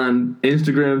 LeBron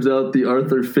Instagrams out the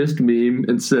Arthur Fist meme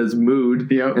and says mood.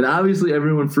 Yep. And obviously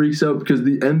everyone freaks out because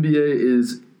the NBA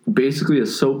is basically a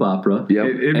soap opera. Yep.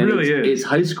 It really is. It's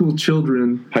high school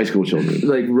children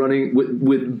like running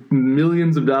with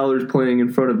millions of dollars playing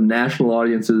in front of national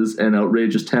audiences and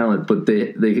outrageous talent, but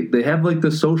they have like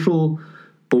the social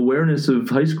awareness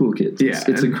of high school kids.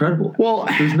 It's incredible. Well,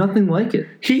 there's nothing like it.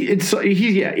 Dude,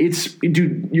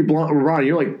 LeBron,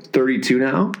 you're like 32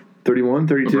 now. 31,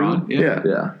 32? LeBron,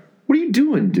 yeah. What are you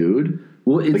doing, dude?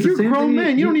 Well, it's like, you're a grown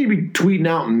man. You don't need to be tweeting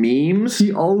out memes.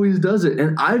 He always does it.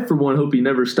 And I, for one, hope he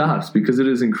never stops because it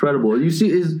is incredible. You see,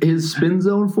 his spin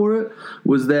zone for it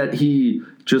was that he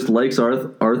just likes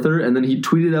Arthur, and then he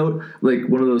tweeted out like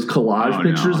one of those collage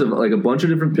pictures of like a bunch of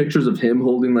different pictures of him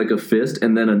holding like a fist,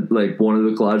 and then like one of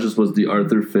the collages was the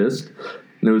Arthur fist.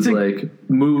 And it was like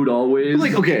mood always.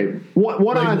 Like, okay,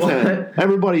 one out of 10.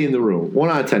 Everybody in the room, 1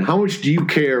 out of 10. How much do you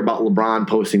care about LeBron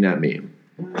posting that meme?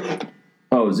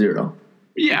 Oh, 0.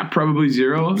 Yeah, probably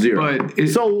 0.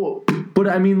 But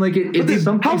I mean, like it's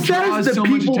something. How sad is it that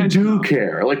people do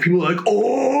care? Like people are like,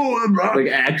 oh, LeBron, like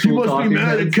actual. You must be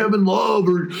mad at Kevin Love,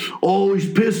 or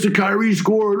he's pissed at Kyrie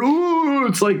scored. Oh,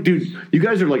 it's like, dude, you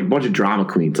guys are like a bunch of drama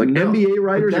queens. Like NBA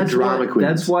writers are drama queens.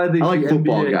 That's why I like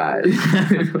football guys.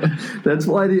 That's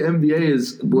why the NBA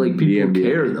is like people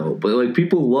care though, but like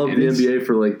people love the NBA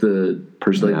for like the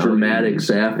like dramatic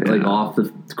stuff, like off the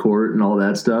court and all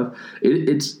that stuff.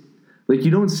 It's. Like,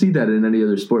 you don't see that in any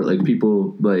other sport. Like,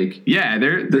 people, like... Yeah,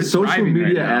 they're the social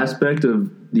media aspect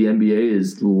of the NBA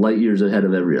is light years ahead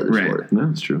of every other sport. No,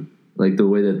 that's true. Like, the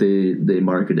way that they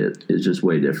market it is just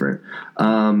way different.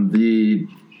 The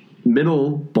middle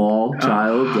ball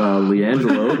child,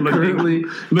 LiAngelo, currently...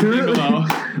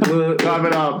 Clap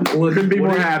it up. Couldn't be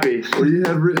more happy. What do you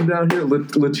have written down here?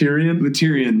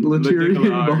 Latyrian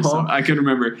Ball. I can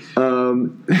remember.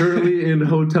 Currently in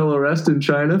hotel arrest in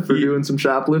China for doing some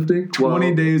shoplifting.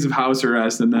 20 days of house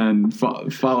arrest and then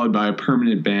followed by a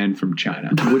permanent ban from China.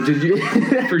 Did you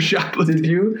for shoplifting?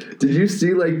 Did you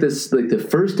see like this? Like the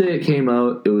first day it came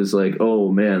out, it was like, oh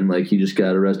man, like he just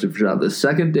got arrested for shoplifting. The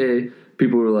second day,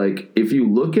 people were like, if you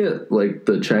look at like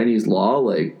the Chinese law,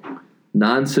 like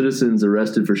non-citizens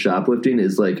arrested for shoplifting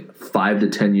is like 5 to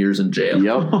 10 years in jail.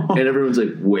 Yep. And everyone's like,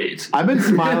 wait. I've been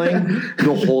smiling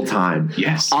the whole time.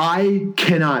 Yes. I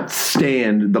cannot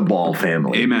stand the Ball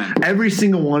family. Amen. Every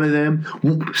single one of them,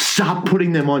 stop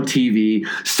putting them on TV.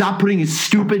 Stop putting his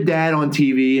stupid dad on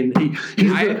TV. And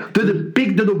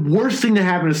they're the worst thing to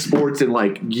happen to sports in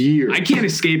like years. I can't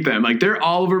escape them. Like they're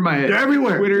all over my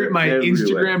everywhere. Twitter, my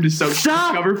Instagram,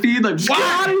 Discover feed. Like, get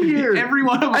out of here. Every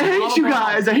one of them. I hate you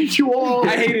guys. I hate you all.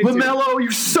 I hate it LaMelo, too. you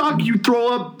suck. You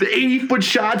throw up 80-foot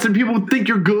shots and people think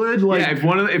you're good. Like, yeah, if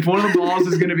one of the balls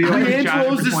is going to be like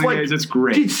LiAngelo's just like, that's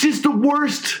great. It's just the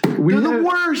worst. They're the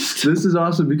worst. This is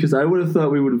awesome because I would have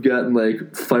thought we would have gotten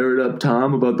like fired up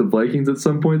Tom about the Vikings at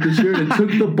some point this year. And it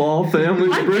took the Ball family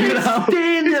to bring it out.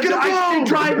 Stand it. They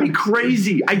drive me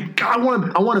crazy. I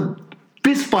want to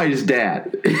fist fight his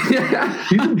dad.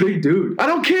 He's a big dude. I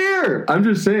don't care. I'm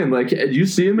just saying, like, you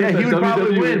see him. Yeah, he would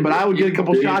probably win, but I would get a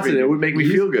couple shots in it. It would make me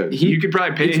feel good. You could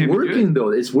probably pay him. It's working though.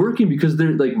 It's working because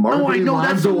they're like marketing. No, I know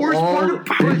that's the worst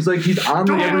part. It's like he's on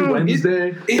like every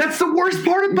Wednesday. That's the worst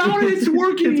part about it. It's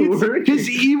working. It's working. His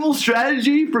evil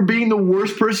strategy for being the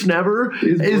worst person ever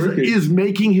is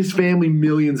making his family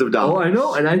millions of dollars. Oh, I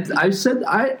know, and I said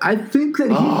I think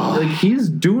that he's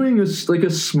doing a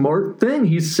smart thing.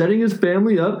 He's setting his family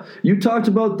up. You talked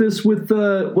about this with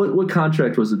what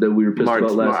contract was it that we were pissed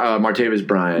about last? Martavis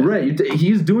Bryant. Right.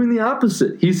 He's doing the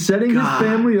opposite. He's setting his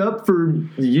family up for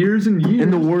years and years. In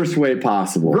the worst way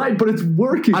possible. Right, but it's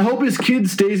working. I hope his kid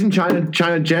stays in Chinese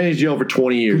jail for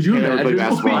 20 years. Could you never play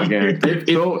basketball again.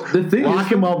 The thing lock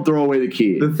him up, throw away the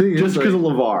key. The thing just because of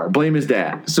LeVar. Blame his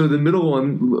dad. So the middle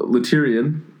one,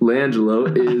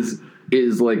 LiAngelo,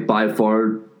 is like by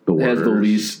far has the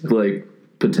least like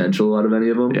potential out of any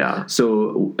of them. Yeah.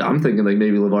 So I'm thinking like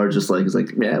maybe LeVar just like is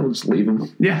like, yeah, we'll just leave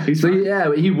him. Yeah. He would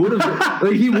have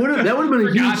that would have been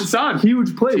a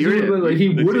huge play. He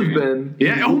would have been.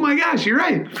 Yeah. Oh my gosh, you're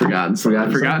right. Forgotten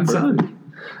son.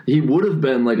 he would have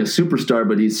been like a superstar,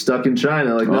 but he's stuck in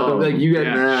China. Like, Oh, like you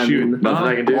get shoot. Nothing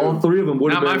I can do. All three of them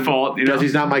would have Not been my fault. You know? Because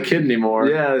he's not my kid anymore.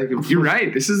 Yeah, You're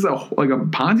right. This is like a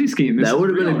Ponzi scheme. This that would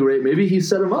have been a real. great. Maybe he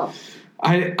set him up.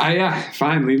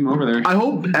 Fine, leave him over there. I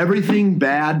hope everything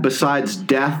bad besides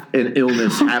death and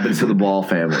illness happens to the Ball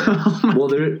family. Well,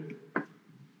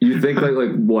 you think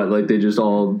like what? Like they just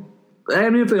all. I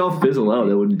mean, if they all fizzle out,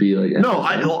 that wouldn't be like. No,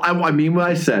 I mean what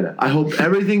I said. I hope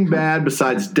everything bad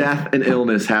besides death and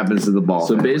illness happens to the Ball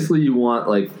So family. basically, you want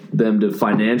like them to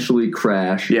financially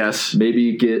crash. Yes.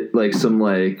 Maybe get like some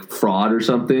like fraud or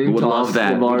something. Would love toss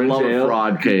that. LeVar Would in love a jail.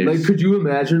 fraud case. Like, could you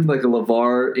imagine like a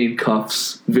LeVar in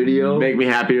cuffs video Make me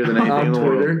happier than anything in on the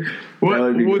Twitter? world. That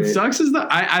would be What great. sucks is that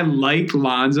I liked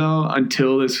Lonzo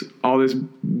until all this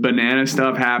banana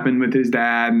stuff happened with his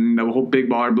dad and the whole Big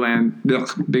Baller brand.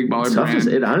 Big Baller It's tough to brand.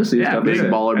 say. It honestly is Yeah, tough to big say.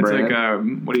 baller It's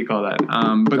brand. like what do you call that? But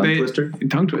Tongue twister?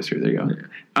 Tongue twister. There you go.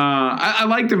 I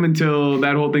liked him until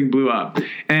that whole thing blew up,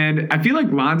 and I feel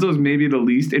like Lonzo's maybe the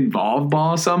least involved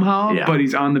ball somehow, Yeah. but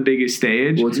he's on the biggest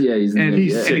stage. Well, yeah, he's in And the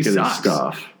He's NBA. sick of this sucks.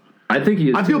 stuff. I think he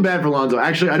is. I feel too. bad for Lonzo.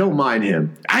 Actually, I don't mind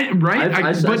him. I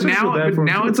But still feel now bad for him,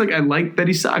 too. it's like I like that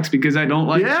he sucks because I don't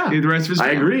like Yeah. the rest of his.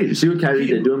 I family. agree. You see what Kyrie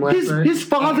did to him last night? His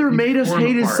father made us tore him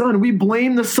hate his apart. son. We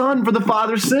blame the son for the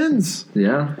father's sins.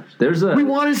 Yeah, there's a. We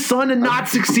want his son to not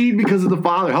succeed because of the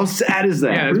father. How sad is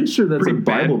that? Yeah, I'm pretty sure that's a pretty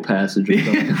bad. Bible passage or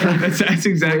something. that's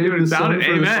exactly what it The son sounded.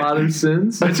 for the Amen. father's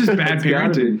sins. That's just bad It's gotta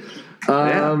parenting.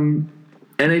 be.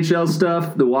 NHL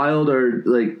stuff. The Wild are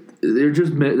like they're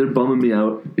bumming me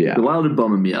out. Yeah. The Wild are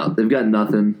bumming me out. They've got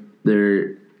nothing.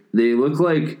 They look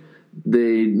like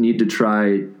they need to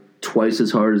try twice as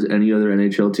hard as any other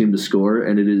NHL team to score,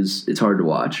 and it's hard to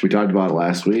watch. We talked about it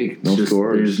last week. No Just-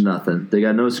 scores. There's nothing. They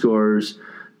got no scores.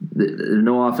 There's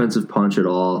no offensive punch at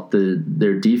all.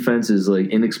 Their defense is like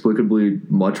inexplicably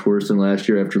much worse than last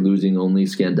year after losing only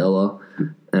Scandella.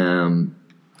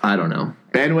 I don't know.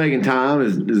 Bandwagon Tom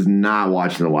is not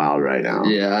watching the Wild right now.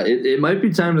 Yeah, it might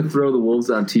be time to throw the Wolves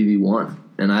on TV One,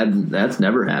 and that's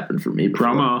never happened for me before.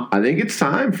 Promo. I think it's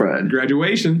time, Fred.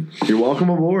 Graduation. You're welcome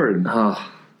aboard.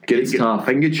 Oh, it's tough.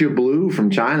 I can get you a blue from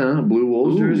China, a blue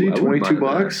Wolves jersey, I wouldn't $22.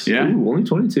 mind that. Yeah. Ooh, only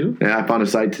 22. Yeah, I found a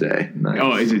site today. Nice.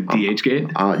 Oh, is it DH Gate?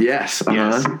 Yes.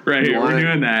 Yes. Right You here. want We're it?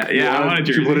 doing that. Yeah, I want a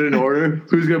jersey. You put it in order.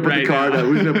 Who's gonna put Right the card? now.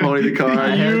 Who's gonna pony the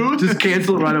card? You? Just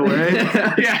cancel it right away.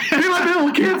 Yeah. Pay my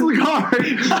bill. Cancel the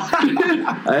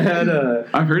card.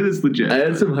 I've heard it's legit. I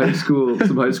had some high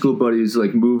school buddies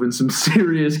like moving some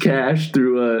serious cash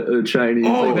through a Chinese.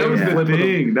 Oh, like, that was the flipping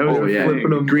thing. That was Oh the yeah,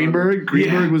 thing. Greenberg?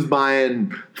 Greenberg Yeah. was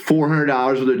buying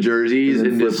 $400 worth of jerseys And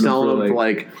and, then just flipping selling them them for, for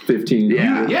like 15.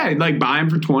 Yeah. Yeah, like buy them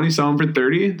for 20, sell them for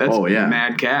 30. That's Oh, yeah.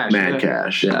 mad cash. mad Yeah.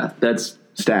 cash. Yeah, that's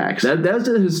Stacks. that was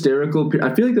a hysterical.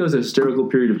 I feel like that was a hysterical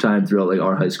period of time throughout like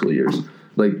our high school years.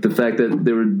 Like the fact that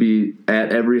there would be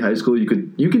at every high school you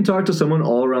can talk to someone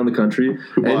all around the country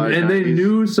bought and they Chinese.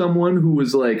 knew someone who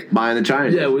was like Buying the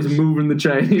Chinese. was moving the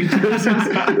Chinese.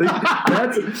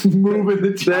 That's moving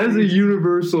the Chinese. That is a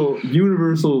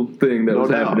universal thing that No was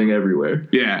doubt. happening everywhere.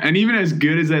 Yeah, and even as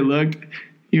good as they look,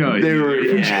 you know, They were,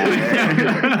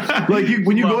 yeah. Like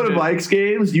when you go to Vikes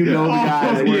games, you know the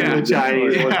guys that yeah. wearing the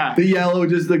Chinese. Yeah. The yellow,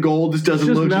 the gold just doesn't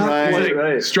Just look not right. quite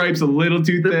right. stripes a little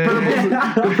too thick.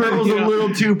 The purple's You a know?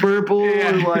 little too purple. Yeah.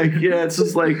 And like, it's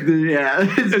just like,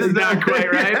 it's It's not quite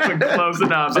right, but close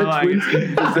enough. I like Twins, it.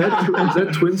 is that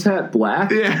Twins hat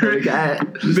black? Yeah, right.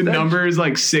 Like, The number is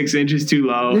like 6 inches too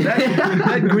low.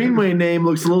 that Greenway name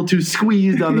looks a little too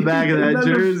squeezed on the back of that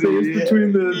jersey.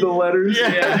 between the letters.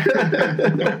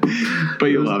 But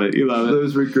you love it. You love it.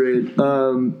 Those were great.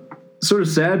 Sort of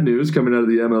sad news coming out of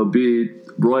the MLB.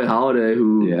 Roy Halladay,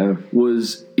 who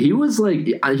he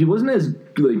wasn't as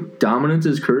like dominant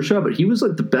as Kershaw, but he was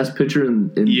like the best pitcher in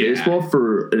baseball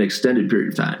for an extended period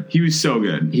of time. He was so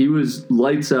good. He was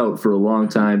lights out for a long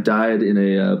time. Died in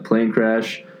a plane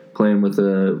crash, playing with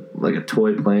a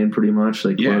toy plane, pretty much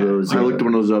like one of those. I looked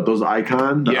one of those up. Those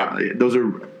Icon. Yeah. Those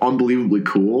are unbelievably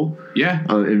cool. Yeah.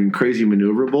 And crazy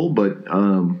maneuverable, but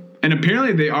And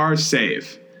apparently they are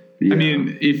safe. yeah. I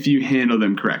mean, if you handle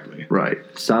them correctly. right.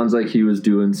 Sounds like he was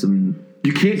doing some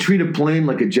You can't treat a plane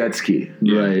like a jet ski.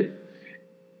 right.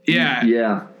 Yeah.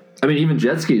 Yeah. I mean, even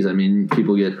jet skis. I mean,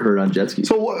 people get hurt on jet skis.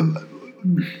 So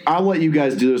I'll let you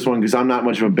guys do this one because I'm not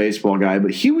much of a baseball guy,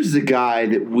 but he was the guy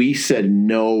that we said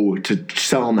no to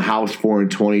selling the house for in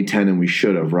 2010, and we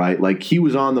should have, right? Like, he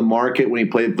was on the market when he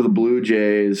played for the Blue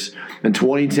Jays. In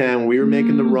 2010, we were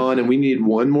making the run, and we needed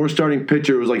one more starting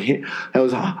pitcher. It was like,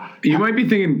 you might be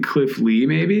thinking Cliff Lee,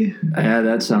 maybe. Yeah,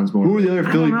 that sounds more. Who were the other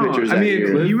Philly pitchers that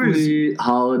year? Cliff he was Lee,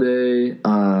 Holiday.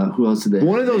 Who else did they?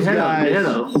 One of those guys. They had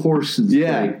a horse.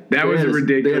 Yeah. That was a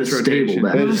ridiculous they had a stable rotation.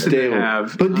 back That then. was stable.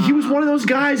 But he was one of those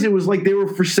guys. It was like they were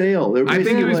for sale. They were I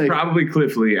think it was like, probably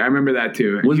Cliff Lee. I remember that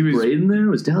too. Was Braden there?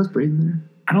 Was Dallas Braden there?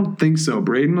 I don't think so.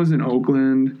 Braden was in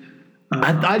Oakland.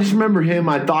 I just remember him.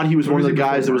 I thought he was one of the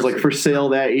guys that was like for sale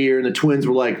that year, and the Twins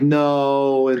were like,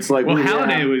 no. It's like, Well,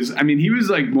 Halladay was. I mean, he was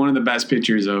like one of the best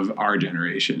pitchers of our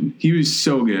generation. He was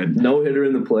so good. No hitter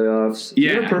in the playoffs. Yeah.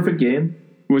 He had a perfect game.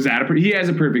 Was that he has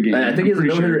a perfect game? I think he has a I'm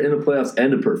no pretty hitter sure. in the playoffs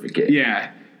and a perfect game.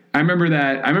 Yeah. I remember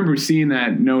that. I remember seeing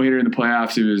that no hitter in the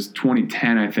playoffs. It was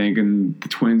 2010, I think, and the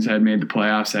Twins had made the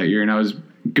playoffs that year. And I was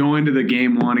going to the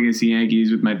game one against the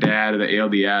Yankees with my dad at the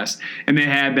ALDS, and they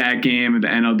had that game at the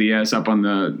NLDS up on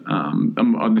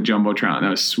the jumbotron. That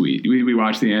was sweet. We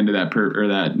watched the end of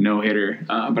that no hitter,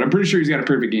 but I'm pretty sure he's got a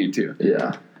perfect game too.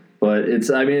 Yeah. But it's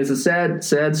a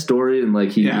sad story, and like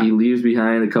he leaves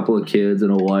behind a couple of kids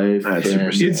and a wife. That's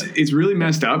super sad. It's really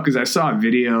messed up because I saw a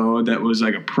video that was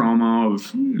like a promo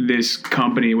of this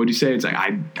company. What'd you say? It's like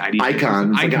Icon.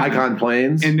 It's like Icon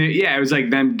Planes. And it was like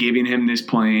them giving him this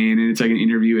plane, and it's like an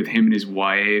interview with him and his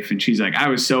wife, and she's like, I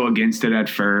was so against it at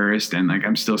first, and like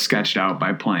I'm still sketched out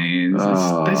by planes.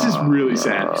 This is really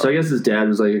sad. So I guess his dad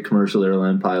was like a commercial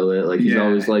airline pilot. Like he's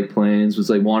always liked planes.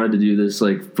 Was like wanted to do this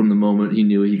like from the moment he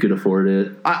knew he could afford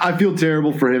it. I feel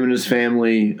terrible for him and his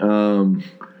family. So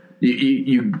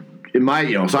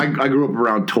I grew up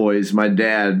around toys. My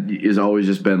dad has always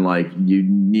just been like, you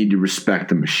need to respect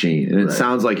the machine. And it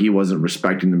sounds like he wasn't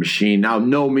respecting the machine. Now,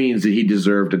 no means that he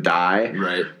deserved to die.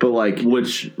 Right. But like,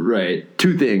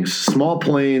 two things: small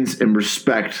planes and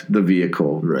respect the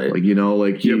vehicle. Right. Like,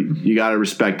 you got to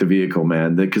respect the vehicle,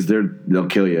 man, because they'll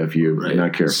kill you if you're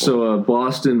not careful. So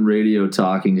Boston radio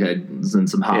talking heads in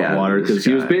some hot water because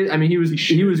he was.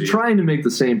 He was trying to make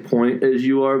the same point as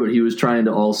you are, but he was trying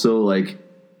to also like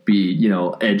be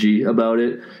edgy about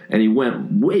it, and he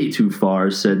went way too far.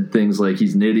 Said things like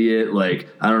he's an idiot. Like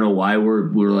I don't know why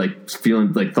we're like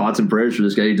feeling like thoughts and prayers for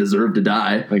this guy. He deserved to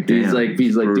die. Like he's like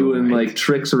doing like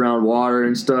tricks around water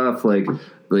and stuff. Like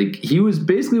he was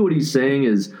basically what he's saying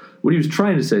is. What he was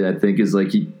trying to say, I think, is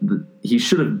like he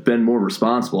should have been more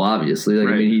responsible. Obviously,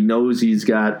 like I mean, he knows he's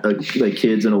got like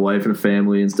kids and a wife and a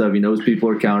family and stuff. He knows people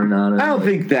are counting on him. I don't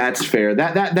think that's fair.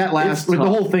 That last the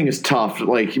whole thing is tough.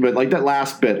 Like, but like that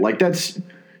last bit, like it's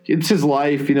his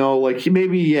life. Like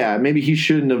maybe he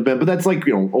shouldn't have been. But that's like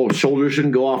soldiers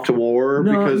shouldn't go off to war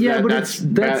because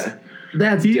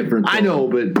that's different. I know,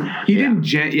 but he didn't.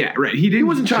 He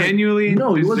wasn't genuinely.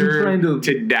 No, he wasn't trying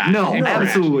to die. No,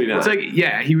 absolutely not. It's like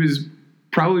he was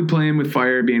probably playing with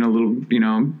fire, being a little,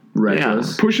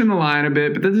 reckless, pushing the line a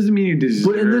bit. But that doesn't mean he deserves.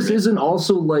 But and this isn't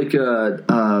also like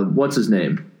what's his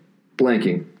name?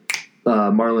 Blanking.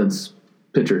 Marlins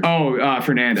pitcher.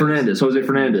 Fernandez. Jose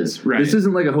Fernandez. Right. This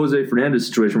isn't like a Jose Fernandez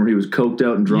situation where he was coked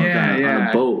out and drunk on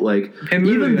a boat. Like, and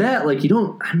even that, like, you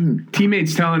don't. I mean,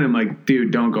 teammates telling him like,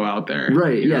 "Dude, don't go out there."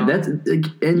 Right. Yeah. That's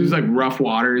and there's like rough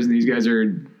waters, and these guys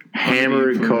are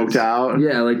hammered, coked out.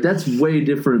 Yeah. Like that's way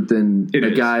different than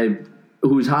a guy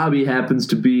whose hobby happens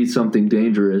to be something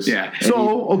dangerous. Yeah.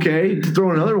 So, to throw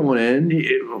another one in,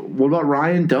 what about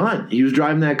Ryan Dunn? He was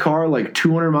driving that car like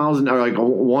 200 miles an hour, like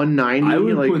 190. I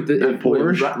would like put that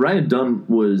Porsche. Ryan Dunn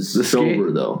was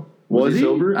sober, though. Was he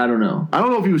sober? I don't know. I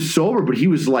don't know if he was sober, but he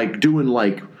was like doing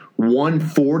like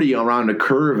 140 around a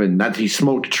curve, and he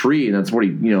smoked a tree, and that's what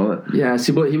he. Yeah.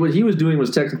 See, but what he was doing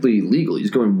was technically illegal. He's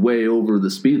going way over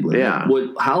the speed limit. Yeah.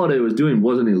 What Halladay was doing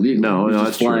wasn't illegal. No, he was just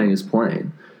that's flying true. his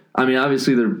plane. I mean,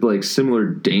 obviously they're like similar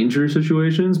danger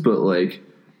situations, but like,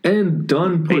 and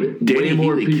Dunn put Danny way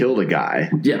more Healy people. killed a guy.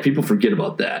 Yeah, people forget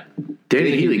about that.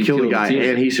 Danny Healy killed a guy,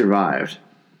 and he survived.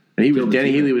 And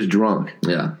Danny Healy was drunk.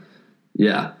 Yeah,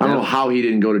 yeah. I don't know how he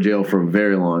didn't go to jail for a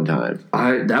very long time.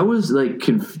 That was like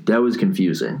that was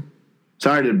confusing.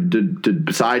 Sorry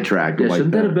to sidetrack. Yeah,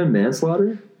 shouldn't that have been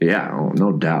manslaughter? Yeah,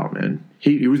 no doubt, man.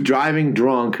 He was driving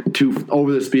drunk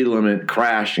over the speed limit,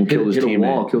 crashed, and killed his teammate. Hit a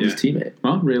wall, killed his teammate.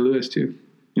 Well, Ray Lewis too.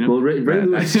 Well, Ray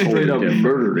Lewis straight up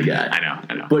murdered a guy.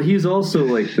 I know. But he's also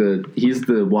like he's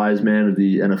the wise man of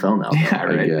the NFL now. Yeah,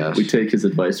 right. I guess. We take his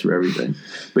advice for everything.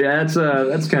 But yeah,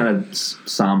 that's kind of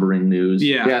sombering news.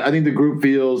 Yeah. I think the group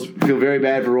feel very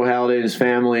bad for Ro Halladay and his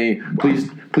family.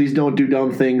 Please don't do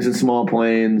dumb things in small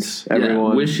planes.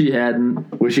 Everyone. Yeah, wish he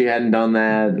hadn't. Wish he hadn't done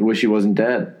that. Wish he wasn't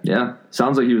dead. Yeah.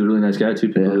 Sounds like he was a really nice guy, too.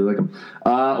 People really like him.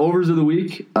 Overs of the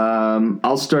week.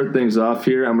 I'll start things off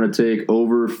here. I'm going to take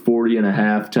over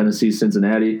 40.5 Tennessee,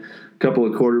 Cincinnati. A couple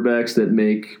of quarterbacks that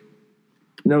make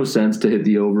no sense to hit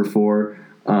the over for.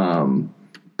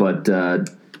 But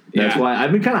that's why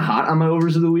I've been kind of hot on my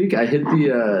overs of the week. I hit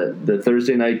the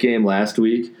Thursday night game last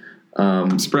week.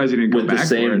 I'm surprised you didn't go back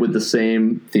with the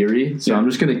same theory. So I'm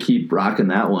just going to keep rocking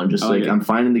that one. Just I'm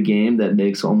finding the game that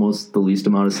makes almost the least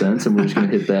amount of sense, and we're just going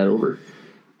to hit that over.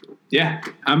 Yeah,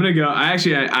 I'm going to go.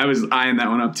 I was eyeing that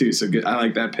one up too, so good. I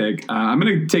like that pick. I'm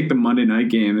going to take the Monday night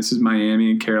game. This is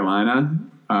Miami and Carolina.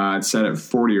 It's set at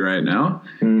 40 right now.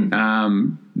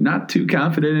 Not too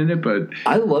confident in it, but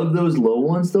I love those low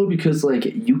ones though, because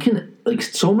you can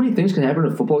so many things can happen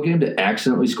in a football game to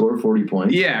accidentally score 40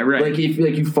 points. Yeah, right. Like if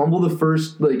you fumble the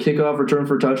first kickoff return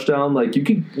for a touchdown,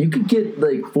 you could get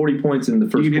 40 points in the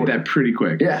first. You can get that pretty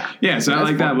quick. Yeah. So I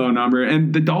like that low number,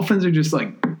 and the Dolphins are just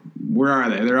where are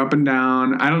they? They're up and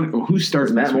down. I don't know who's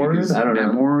starting. Matt Moore? I don't know.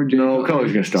 Matt Moore. No,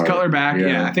 Cutler's gonna start. Is Cutler back?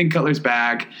 Yeah, I think Cutler's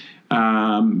back.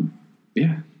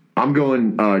 Yeah. I'm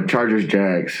going Chargers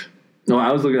Jags. No,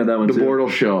 I was looking at that one the too. The Bortles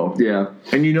show. Yeah.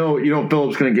 And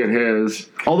Phillips going to get his.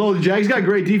 Although the Jags got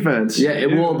great defense. Yeah,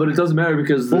 it will, but it doesn't matter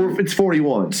because it's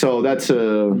 41. So that's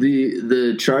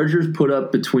the Chargers put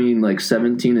up between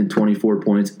 17 and 24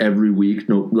 points every week,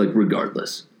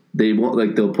 regardless. They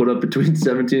won't they'll put up between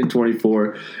 17 and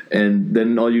 24, and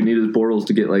then all you need is Bortles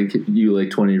to get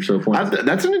 20 or so points.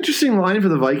 That's an interesting line for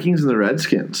the Vikings and the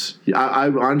Redskins. I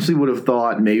honestly would have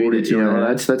thought maybe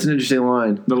that's an interesting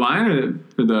line. The line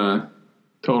or the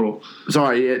total?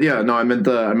 Sorry, no, I meant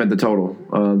the total,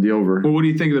 the over. Well, what do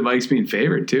you think of the Vikes being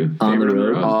favored too? On the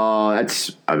road.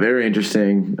 That's very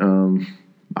interesting.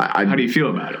 How do you feel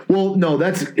about it? Well, no,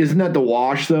 isn't that the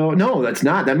wash though? No, that's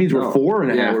not. That means we're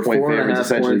 4.5 point favorites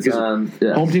essentially because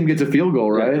home team gets a field goal,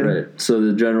 right? Right. So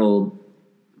the general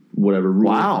rule.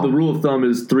 Wow. The rule of thumb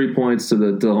is 3 points to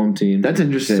the home team. That's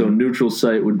interesting. So neutral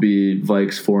site would be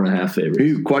Vikes 4.5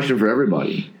 favorites. Question for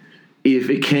everybody: if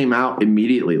it came out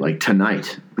immediately,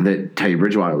 tonight, that Teddy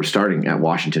Bridgewater was starting at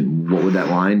Washington, what would that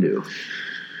line do?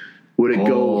 Would it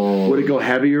go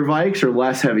heavier Vikes or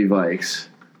less heavy Vikes?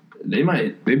 They'd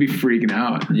be freaking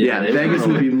out. Yeah, Vegas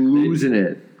would be losing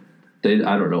it.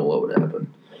 I don't know what would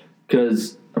happen.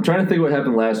 Because I'm trying to think what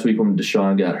happened last week when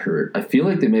Deshaun got hurt. I feel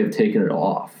like they may have taken it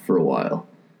off for a while.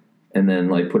 And then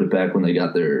put it back when they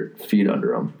got their feet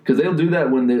under them, because they'll do that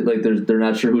when they're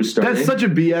not sure who's starting. That's such a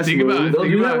BS move. They'll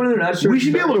do that when they're not sure. We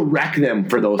should be able to wreck them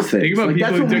for those things. Think about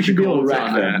that's what we should be able to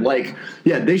wreck them.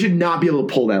 They should not be able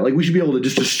to pull that. We should be able to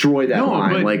just destroy that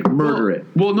line, murder it.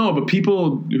 Well, no, but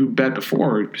people who bet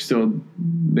before still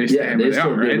they stay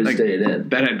right? Stayed in.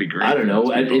 That'd be great. I don't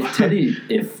know if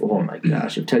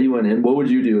Teddy went in, what would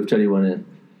you do if Teddy went in?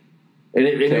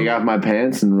 Take off my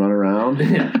pants and run around.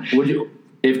 Would you?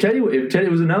 If Teddy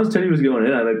was announced Teddy was going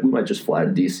in, we might just fly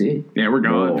to DC. Yeah, we're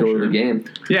going. Go to the game.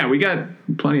 Yeah, we got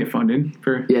plenty of funding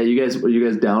for. Yeah, you guys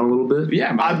down a little bit? Yeah,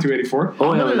 I'm 284.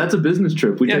 Oh yeah, that's a business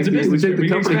trip. We take the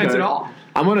company card. It all.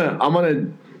 I'm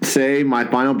gonna say my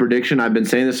final prediction. I've been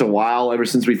saying this a while, ever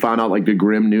since we found out the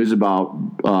grim news about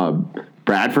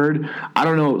Bradford. I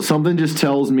don't know. Something just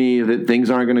tells me that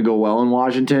things aren't going to go well in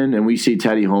Washington, and we see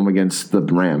Teddy home against the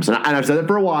Rams. And I've said it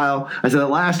for a while. I said it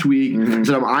last week. I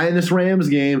said I'm eyeing this Rams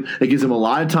game. It gives him a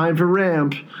lot of time for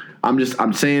ramp. I'm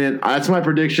saying it. That's my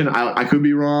prediction. I could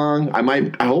be wrong.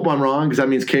 I hope I'm wrong, because that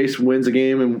means Case wins a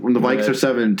game, and when the Vikes are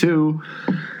 7-2.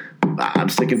 I'm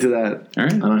sticking to that. All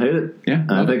right. I don't hate it. Yeah.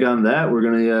 I think on that, we're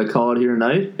going to call it here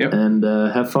tonight and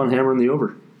have fun hammering the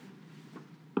over.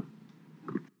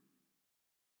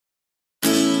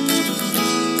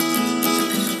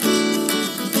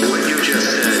 What you just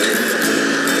said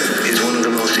is one of the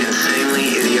most insanely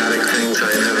idiotic things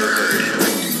I have ever heard.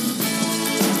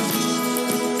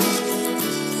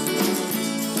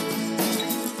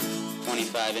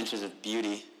 25 inches of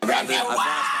beauty.